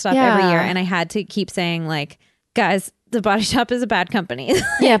Body Shop stuff Yeah. every year, and I had to keep saying like, guys, the Body Shop is a bad company.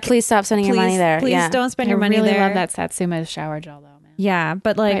 Yeah, please stop spending your money there. Please Yeah. don't spend I your money really there. love that Satsuma shower gel though, man. Yeah,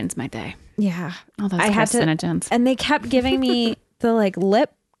 but like, Brightens my day. yeah, All those I had to- carcinogens. and they kept giving me the like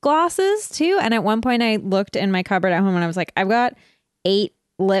lip glosses too. And at one point, I looked in my cupboard at home and I was like, I've got 8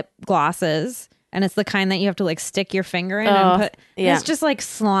 lip glosses, and it's the kind that you have to like stick your finger in and put. And yeah. it's just like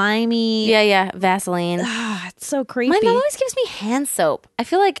slimy. Yeah. Vaseline. Ah, it's so creepy. My mom always gives me hand soap. I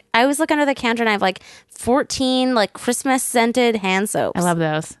feel like I always look under the counter and I have like 14 like Christmas scented hand soaps. I love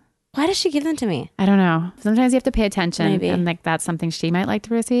those. Why does she give them to me? I don't know. Sometimes you have to pay attention, Maybe. and like that's something she might like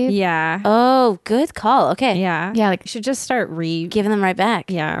to receive. Yeah. Oh, good call. Okay. Yeah. Yeah, like You should just start Giving them right back.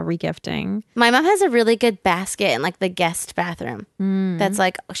 regifting. My mom has a really good basket in like the guest bathroom. Mm. That's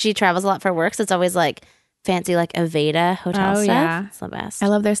like, she travels a lot for work. So it's always like fancy, like Aveda hotel Oh, stuff. yeah. It's the best. I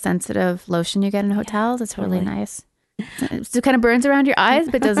love their sensitive lotion you get in hotels. It's really nice. It kind of burns around your eyes,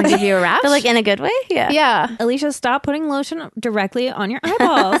 but doesn't give you a rash. But like in a good way. Yeah. yeah, Alicia, stop putting lotion directly on your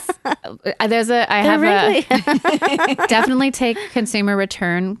eyeballs. I They're have wrinkly. definitely take consumer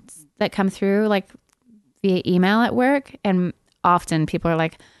returns that come through like via email at work, and often people are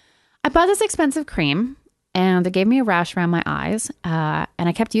like, I bought this expensive cream and it gave me a rash around my eyes, and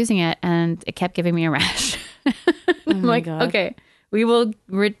I kept using it and it kept giving me a rash. I'm like, God. okay, we will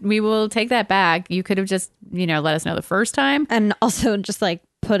take that back. You could have just let us know the first time. And also just like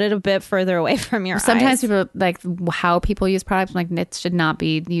put it a bit further away from your Sometimes eyes. people like how people use products, like it should not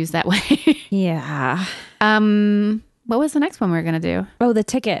be used that way. Yeah. What was the next one we were gonna do? Oh, the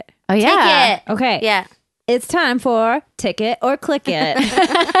ticket. Oh yeah, Take it. Okay. Yeah. It's time for Ticket or Click It.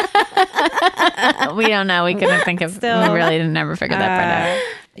 we don't know. We couldn't think of. Still, we really never figured that part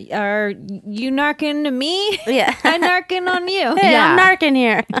out. Are you narking to me? Yeah. I'm narking on you. Hey, Yeah. I'm narking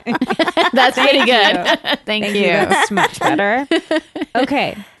here. That's pretty good. Thank you. That's much better.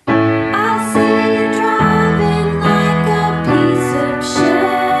 Okay. I see you driving like a piece of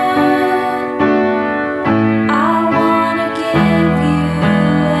shit. I wanna give you a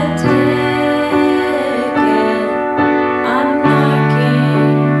ticket. I'm knocking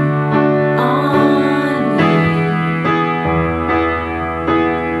on you.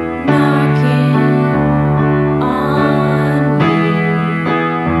 Knocking on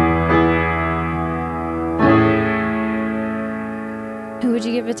you. Who would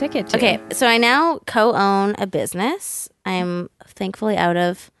you give a ticket to? Okay, so I now co-own a business. I'm thankfully out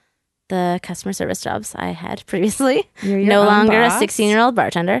of the customer service jobs I had previously. You're your No own longer boss? a 16-year-old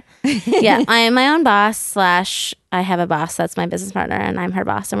bartender. Yeah, I am my own boss / I have a boss that's my business partner, and I'm her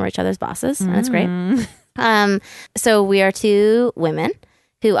boss, and we're each other's bosses, and it's great. So we are 2 women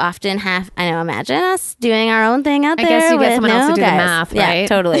who often have, imagine us doing our own thing out I there. guess you get with someone else to no do the guys. math, Yeah, right?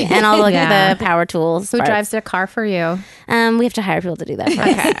 totally. And all like Yeah. the power tools. Who parts. drives their car for you? We have to hire people to do that for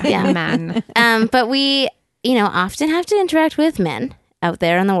us. Yeah. Man. But we, often have to interact with men out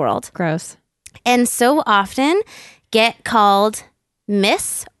there in the world, Gross. and so often get called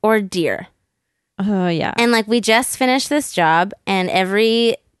Miss or Dear. Oh, yeah. And like we just finished this job, and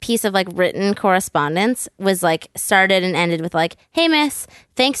every piece of like written correspondence was like started and ended with like, "Hey Miss,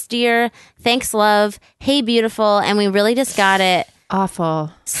 thanks dear, thanks love, hey beautiful," and we really just got it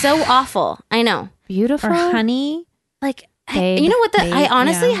Awful. so awful. I know. Beautiful. Or honey. Like, Babe, you know what? I babe,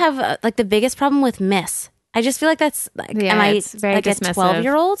 honestly yeah. have like the biggest problem with Miss. I just feel like that's like, Yeah, am I it's very like a dismissive.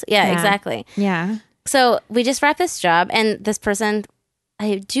 12-year-old? Yeah, Yeah. exactly. Yeah. So we just wrapped this job, and this person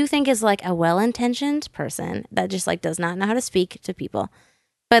I do think is like a well-intentioned person that just like does not know how to speak to people.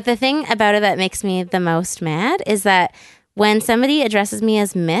 But the thing about it that makes me the most mad is that when somebody addresses me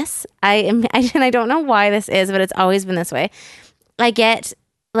as Miss, and I don't know why this is, but it's always been this way. I get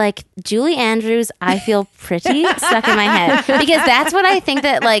like Julie Andrews, I feel pretty stuck in my head, because that's what I think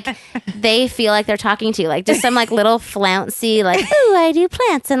that like they feel like they're talking to, like just some like little flouncy like, "Ooh, I do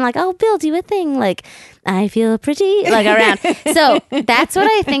plants and like I'll build you a thing, like I feel pretty," like around. So that's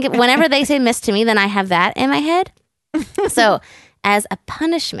what I think whenever they say Miss to me, then I have that in my head. So as a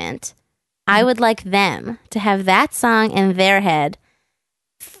punishment, I would like them to have that song in their head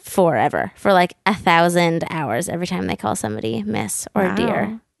forever, for like 1,000 hours every time they call somebody Miss or Wow.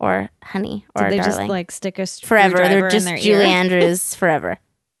 Dear or Honey or Did they Darling. just like stick a Forever. screwdriver They're in just their Julie ear? Andrews forever.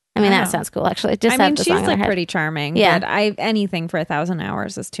 I mean, Wow. that sounds cool, actually. Just I have mean, the she's song in their like head. pretty charming. Yeah. But anything for 1,000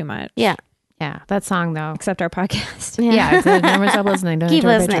 hours is too much. Yeah. Yeah, that song though. Except our podcast. Yeah, it's never stop listening. Don't Keep do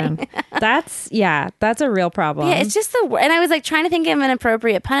it, listening. Patreon. That's a real problem. Yeah, it's just and I was like trying to think of an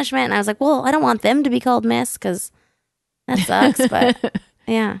appropriate punishment, and I was like, well, I don't want them to be called Miss, because That sucks, but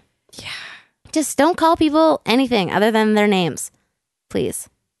yeah. Just don't call people anything other than their names, please.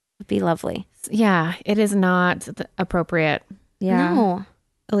 It'd be lovely. Yeah, it is not appropriate. Yeah. No.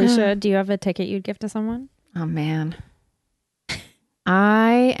 Alicia, do you have a ticket you'd give to someone? Oh, man.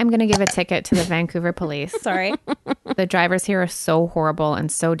 I am going to give a ticket to the Vancouver police. Sorry. The drivers here are so horrible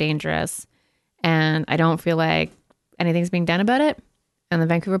and so dangerous. And I don't feel like anything's being done about it. And the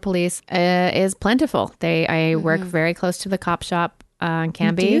Vancouver police is plentiful. I work very close to the cop shop in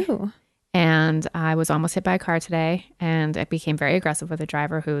Canby. You do. And I was almost hit by a car today. And I became very aggressive with a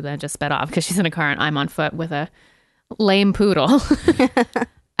driver who then just sped off because she's in a car and I'm on foot with a lame poodle.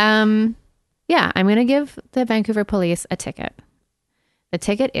 Yeah, I'm going to give the Vancouver police a ticket. The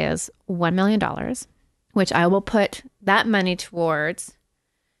ticket is $1 million, which I will put that money towards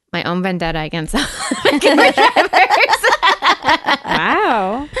my own vendetta against Vancouver drivers.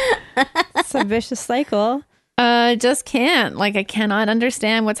 Wow. It's a vicious cycle. Just can't. Like, I cannot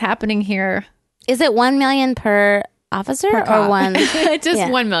understand what's happening here. Is it 1 million per officer or cop. one? Just Yeah.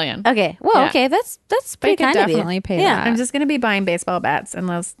 1 million. Okay. Well, Yeah. okay. That's I pretty could kind of you. definitely pay Yeah. that. I'm just going to be buying baseball bats and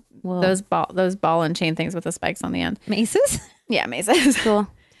those ball and chain things with the spikes on the end. Maces? Yeah, mazes. Cool.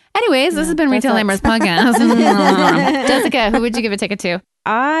 Anyways, this has been Retail Lamers Podcast. Jessica, who would you give a ticket to?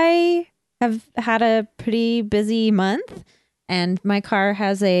 I have had a pretty busy month, and my car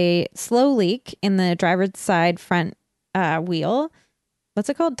has a slow leak in the driver's side front wheel. What's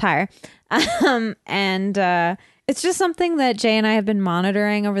it called? Tire. And it's just something that Jay and I have been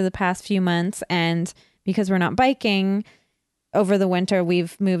monitoring over the past few months. And because we're not biking over the winter,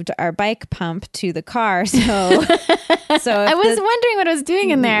 we've moved our bike pump to the car. So I was wondering what I was doing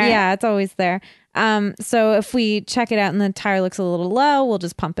in there. Yeah, it's always there. So if we check it out and the tire looks a little low, we'll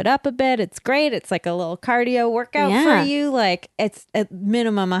just pump it up a bit. It's great. It's like a little cardio workout Yeah. for you. Like it's at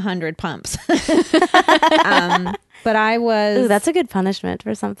minimum 100 pumps. But I was Ooh, that's a good punishment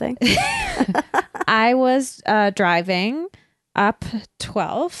for something. I was driving up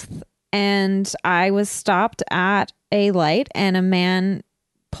 12th and I was stopped at a light and a man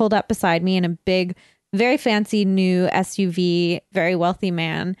pulled up beside me in a big, very fancy new SUV, very wealthy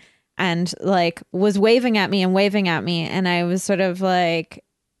man, and like was waving at me. And I was sort of like,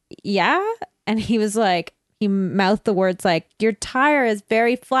 yeah. And he was like, he mouthed the words like, your tire is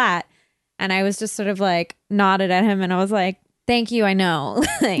very flat. And I was just sort of like nodded at him and I was like, thank you. I know.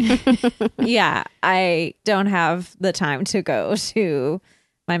 Like, yeah, I don't have the time to go to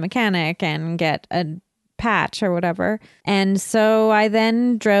my mechanic and get a patch or whatever. And so I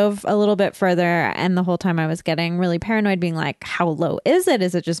then drove a little bit further, and the whole time I was getting really paranoid, being like, how low is it?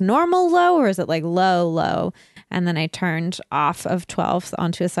 Is it just normal low or is it like low? And then I turned off of 12th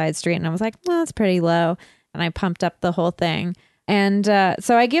onto a side street and I was like, well, it's pretty low. And I pumped up the whole thing. And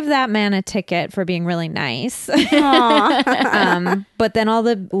so I give that man a ticket for being really nice. But then all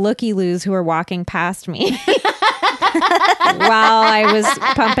the looky-loos who were walking past me while I was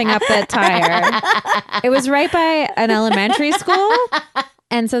pumping up that tire. It was right by an elementary school.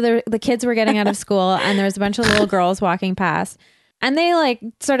 And so the kids were getting out of school and there was a bunch of little girls walking past. And they like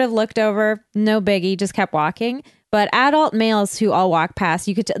sort of looked over, no biggie, just kept walking. But adult males who all walked past,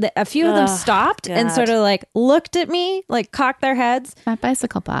 you could a few of them stopped and God. sort of like looked at me, like cocked their heads. That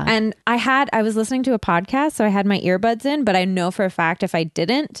bicycle bar. And I was listening to a podcast, so I had my earbuds in, but I know for a fact if I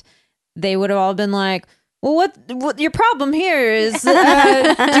didn't, they would have all been like, well, what your problem here is, do you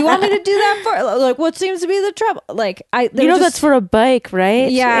want me to do that for, like, what seems to be the trouble? Like, That's for a bike,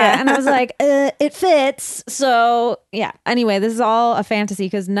 right? yeah. And I was like, it fits. So yeah. Anyway, this is all a fantasy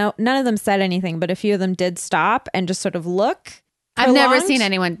because none of them said anything, but a few of them did stop and just sort of look. I've never prolonged. seen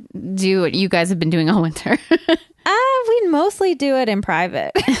anyone do what you guys have been doing all winter. We mostly do it in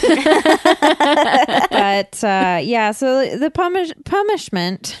private. But yeah, so the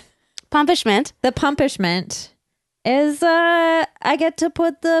punishment is I get to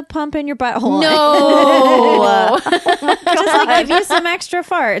put the pump in your butthole. No. Just like give you some extra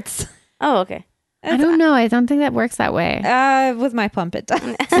farts. Oh, okay. I don't know. I don't think that works that way. With my pump it does.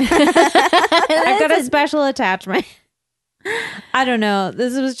 I've got a special attachment. I don't know.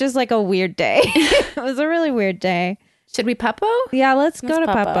 This was just like a weird day. It was a really weird day. Should we puppo? Yeah, let's go to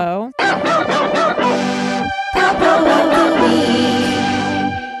puppo. Puppo.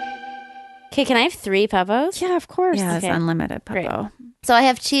 Okay, can I have 3 puppos? Yeah, of course. Yeah, it's Okay. unlimited Great. puppo. So I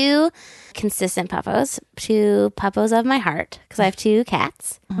have 2 consistent puppos, 2 puppos of my heart, because I have 2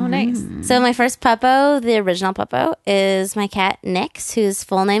 cats. Oh, nice. So my first puppo, the original puppo, is my cat Nix, whose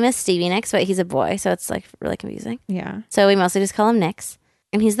full name is Stevie Nicks, but he's a boy, so it's like really confusing. Yeah. So we mostly just call him Nix.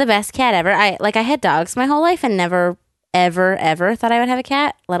 And he's the best cat ever. I had dogs my whole life and never, ever, ever thought I would have a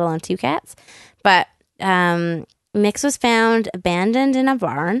cat, let alone 2 cats. But Nix was found abandoned in a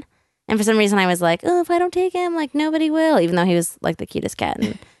barn. And for some reason, I was like, oh, if I don't take him, like nobody will, even though he was like the cutest cat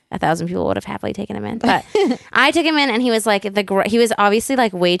and 1,000 people would have happily taken him in. But I took him in and he was like, he was obviously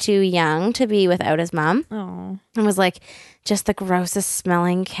like way too young to be without his mom. Oh, And was like just the grossest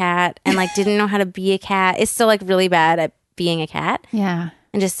smelling cat and like didn't know how to be a cat. Is still like really bad at being a cat. Yeah.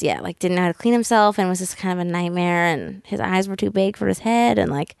 And just, yeah, like didn't know how to clean himself and was just kind of a nightmare. And his eyes were too big for his head. And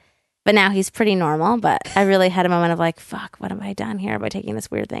like, but now he's pretty normal. But I really had a moment of like, fuck, what have I done here by taking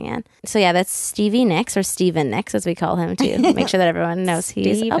this weird thing in? So yeah, that's Stevie Nicks, or Steven Nicks, as we call him, to make sure that everyone knows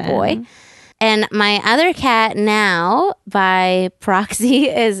he's a boy. Steven. And my other cat now, by proxy,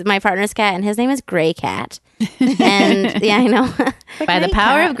 is my partner's cat, and his name is Gray Cat. And yeah, I know. By the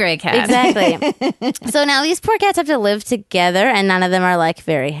power of Gray Cat. Exactly. So now these poor cats have to live together, and none of them are like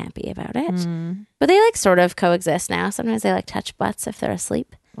very happy about it. But they like sort of coexist now. Sometimes they like touch butts if they're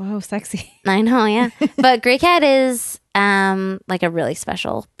asleep. Whoa, sexy. I know, yeah. But Gray Cat is like a really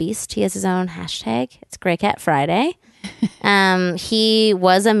special beast. He has his own hashtag. It's Gray Cat Friday. He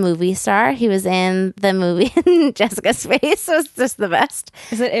was a movie star. He was in the movie Jessica's Face. It was just the best.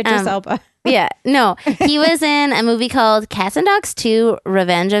 Is it Idris Elba? Yeah, no. He was in a movie called Cats and Dogs 2,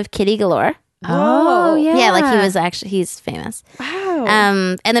 Revenge of Kitty Galore. Oh, yeah. Yeah, like he's famous.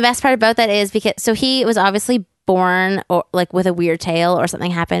 Wow. And the best part about that is because, so he was obviously born or like with a weird tail, or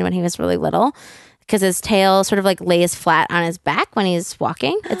something happened when he was really little, because his tail sort of like lays flat on his back when he's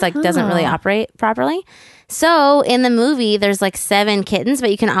walking. It's like doesn't really operate properly. So in the movie, there's like 7 kittens, but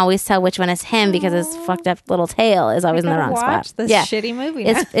you can always tell which one is him because his fucked up little tail is always in the wrong watch spot. this shitty movie.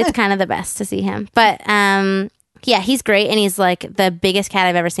 Now. It's kind of the best to see him. But yeah, he's great, and he's like the biggest cat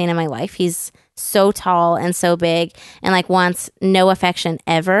I've ever seen in my life. He's so tall and so big, and like wants no affection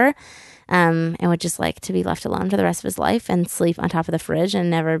ever. And would just like to be left alone for the rest of his life and sleep on top of the fridge and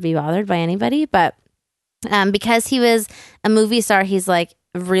never be bothered by anybody. But because he was a movie star, he's like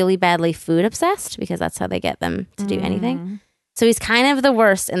really badly food obsessed, because that's how they get them to do anything. So he's kind of the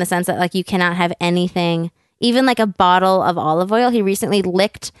worst in the sense that like you cannot have anything, even like a bottle of olive oil. He recently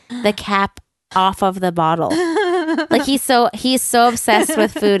licked the cap off of the bottle. Like he's so obsessed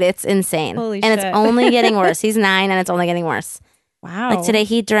with food, it's insane. Holy and shit. It's only getting worse. He's 9 and it's only getting worse. Wow. Like today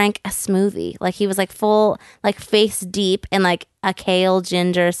he drank a smoothie. Like he was like full, like face deep in like a kale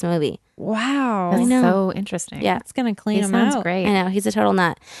ginger smoothie. Wow. That's know. so interesting. Yeah. It's gonna clean He him sounds out. great. I know, he's a total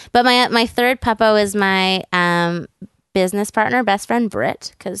nut. But my third puppo is my business partner, best friend,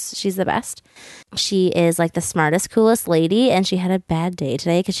 Britt, because she's the best. She is like the smartest, coolest lady, and she had a bad day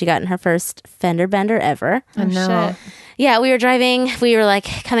today because she got in her first fender bender ever. Oh, no. Shit. Yeah, we were like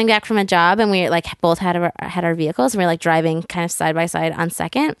coming back from a job, and we like both had our vehicles, and we were like driving kind of side by side on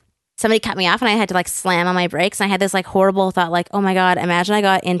second. Somebody cut me off, and I had to like slam on my brakes, and I had this like horrible thought, like, oh my God, imagine I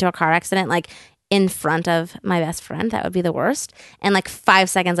got into a car accident like in front of my best friend. That would be the worst. And like 5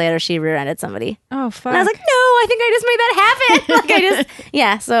 seconds later, she rear-ended somebody. Oh fuck. And I was like, no, I think I just made that happen. Like I just,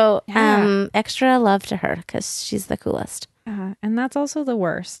 yeah. So Yeah. extra love to her because she's the coolest. And that's also the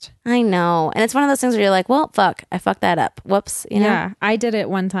worst. I know. And it's one of those things where you're like, well, fuck, I fucked that up. Whoops. You know? Yeah. I did it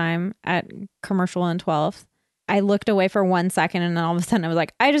one time at commercial on 12th. I looked away for 1 second, and then all of a sudden I was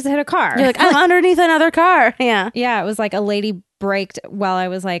like, I just hit a car. You're like, I'm underneath another car. Yeah. Yeah, it was like a lady braked while I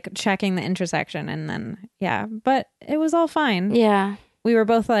was like checking the intersection, and then yeah, but it was all fine. Yeah. We were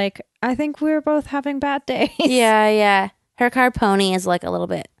both like, I think we were both having bad days. Yeah. Yeah. Her car Pony is like a little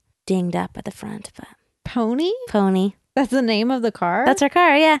bit dinged up at the front, but Pony? Pony. That's the name of the car? That's her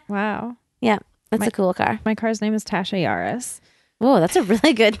car. Yeah. Wow. Yeah. That's a cool car. My car's name is Tasha Yaris. Whoa, that's a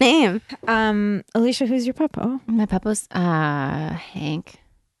really good name. Alicia, who's your puppo? My puppo's Hank.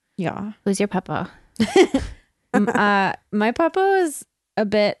 Yeah. Who's your puppo? My puppo is a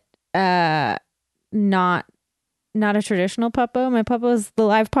bit not a traditional puppo. My puppo is the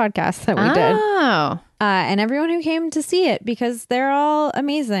live podcast that we did. Oh. And everyone who came to see it, because they're all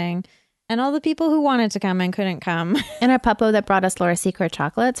amazing. And all the people who wanted to come and couldn't come. And our puppo that brought us Laura's Secret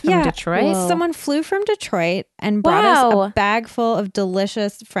chocolates from Detroit. Someone flew from Detroit and brought us Wow. a bag full of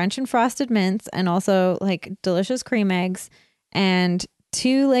delicious French and frosted mints, and also like delicious cream eggs. And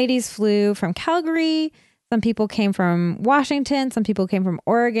 2 ladies flew from Calgary. Some people came from Washington. Some people came from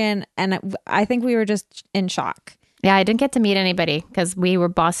Oregon. And I think we were just in shock. Yeah, I didn't get to meet anybody because we were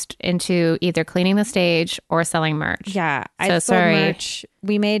bossed into either cleaning the stage or selling merch. Yeah, I So sold sorry. merch.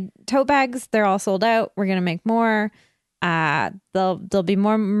 We made tote bags. They're all sold out. We're gonna make more. There'll be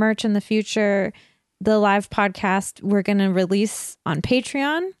more merch in the future. The live podcast we're gonna release on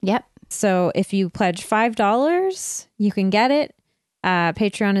Patreon. Yep. So if you pledge $5, you can get it.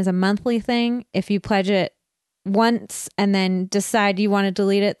 Patreon is a monthly thing. If you pledge it once and then decide you want to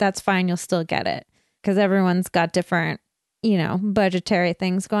delete it, that's fine. You'll still get it. because everyone's got different, budgetary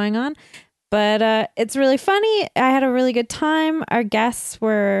things going on. But it's really funny. I had a really good time. Our guests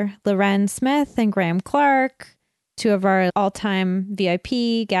were Loren Smith and Graham Clark, two of our all-time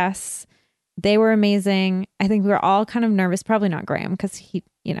VIP guests. They were amazing. I think we were all kind of nervous. Probably not Graham because he,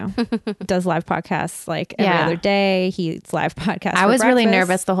 does live podcasts like every other day. He eats live podcasts. I was really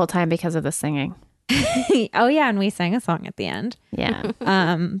nervous the whole time because of the singing. Oh yeah, and we sang a song at the end. Yeah.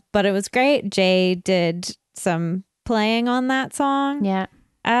 But it was great. Jay did some playing on that song. Yeah.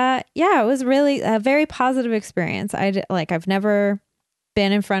 It was really a very positive experience. I've never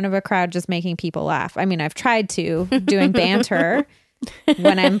been in front of a crowd just making people laugh. I mean, I've tried to doing banter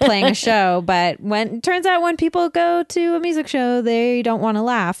when I'm playing a show, but turns out when people go to a music show, they don't want to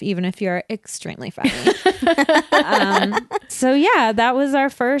laugh, even if you're extremely funny. So yeah, that was our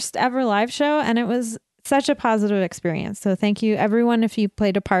first ever live show, and it was such a positive experience. So thank you, everyone. If you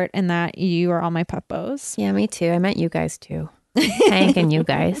played a part in that, you are all my puppos. Yeah, me too. I met you guys too. Hank and you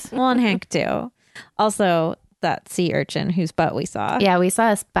guys. Well, and Hank too. Also, that sea urchin whose butt we saw. Yeah, we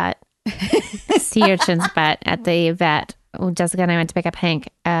saw his butt, sea urchin's butt at the vet. Jessica and I went to pick up Hank,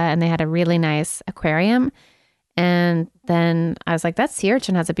 and they had a really nice aquarium. And then I was like, that sea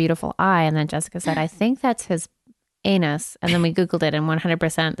urchin has a beautiful eye. And then Jessica said, I think that's his anus. And then we Googled it, and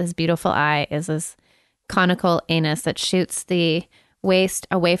 100% this beautiful eye is this conical anus that shoots the waste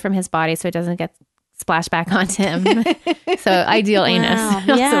away from his body so it doesn't get splashed back onto him. So ideal anus.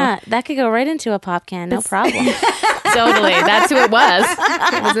 Wow. Yeah, that could go right into a pop can. No problem. Totally. That's who it was.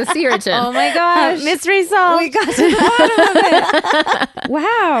 It was a sea urchin. Oh my gosh. Mystery solved. We got to the bottom of it.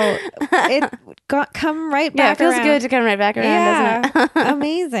 Wow. It come right Yeah, back it feels around. good to come right back around, doesn't it?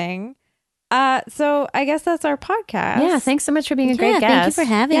 Amazing. So I guess that's our podcast. Yeah, thanks so much for being a great Yeah, guest. thank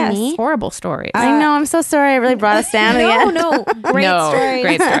you for having me. Horrible stories. I know. I'm so sorry. I really brought us down again. No, great No, stories.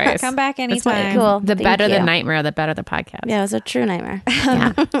 great stories. Come back anytime. Cool. The Thank better the you. nightmare, the better the podcast. Yeah, it was a true nightmare.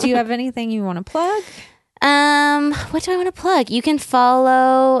 Do you have anything you want to plug? What do I want to plug? You can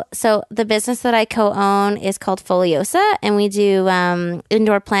follow. So the business that I co-own is called Foliosa, and we do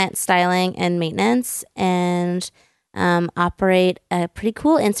indoor plant styling and maintenance, and operate a pretty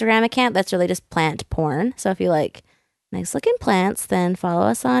cool Instagram account that's really just plant porn. So if you like nice looking plants, then follow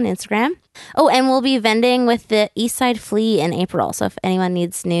us on Instagram. Oh, and we'll be vending with the Eastside Flea in April. So if anyone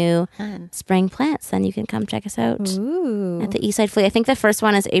needs new spring plants, then you can come check us out Ooh, at the Eastside Flea. I think the first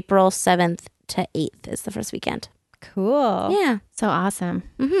one is April 7th to 8th is the first weekend. cool. Yeah. So awesome.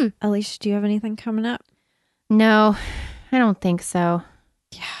 Mm-hmm. Alicia, do you have anything coming up? No, I don't think so.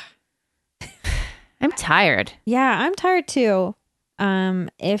 Yeah. I'm tired. Yeah, I'm tired too.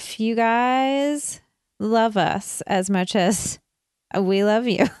 If you guys love us as much as we love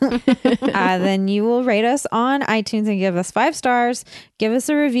you, then you will rate us on iTunes and give us 5 stars. Give us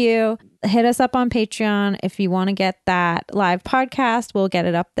a review. Hit us up on Patreon if you want to get that live podcast. We'll get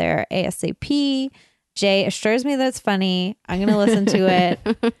it up there ASAP. Jay assures me that it's funny. I'm going to listen to it.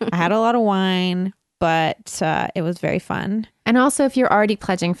 I had a lot of wine, but it was very fun. And also, if you're already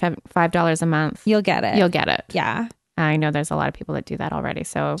pledging $5 a month, You'll get it. you'll get it. Yeah. I know there's a lot of people that do that already.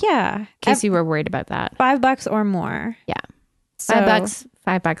 So Yeah. in case you were worried about that. $5 or more. Yeah. So, $5,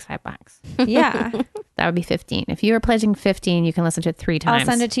 $5. Yeah. That would be 15. If you are pledging 15, you can listen to it 3 times. I'll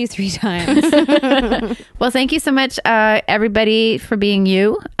send it to you 3 times. Well, thank you so much, everybody, for being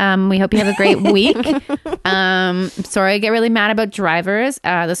you. We hope you have a great week. Sorry I get really mad about drivers.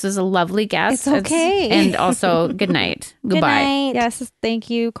 This was a lovely guest. It's okay. And also, good night. Goodbye. Good night. Yes. Thank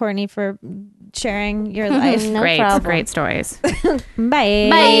you, Courtney, for sharing your life. No great, problem. great stories. Bye.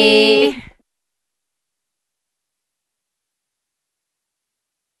 Bye.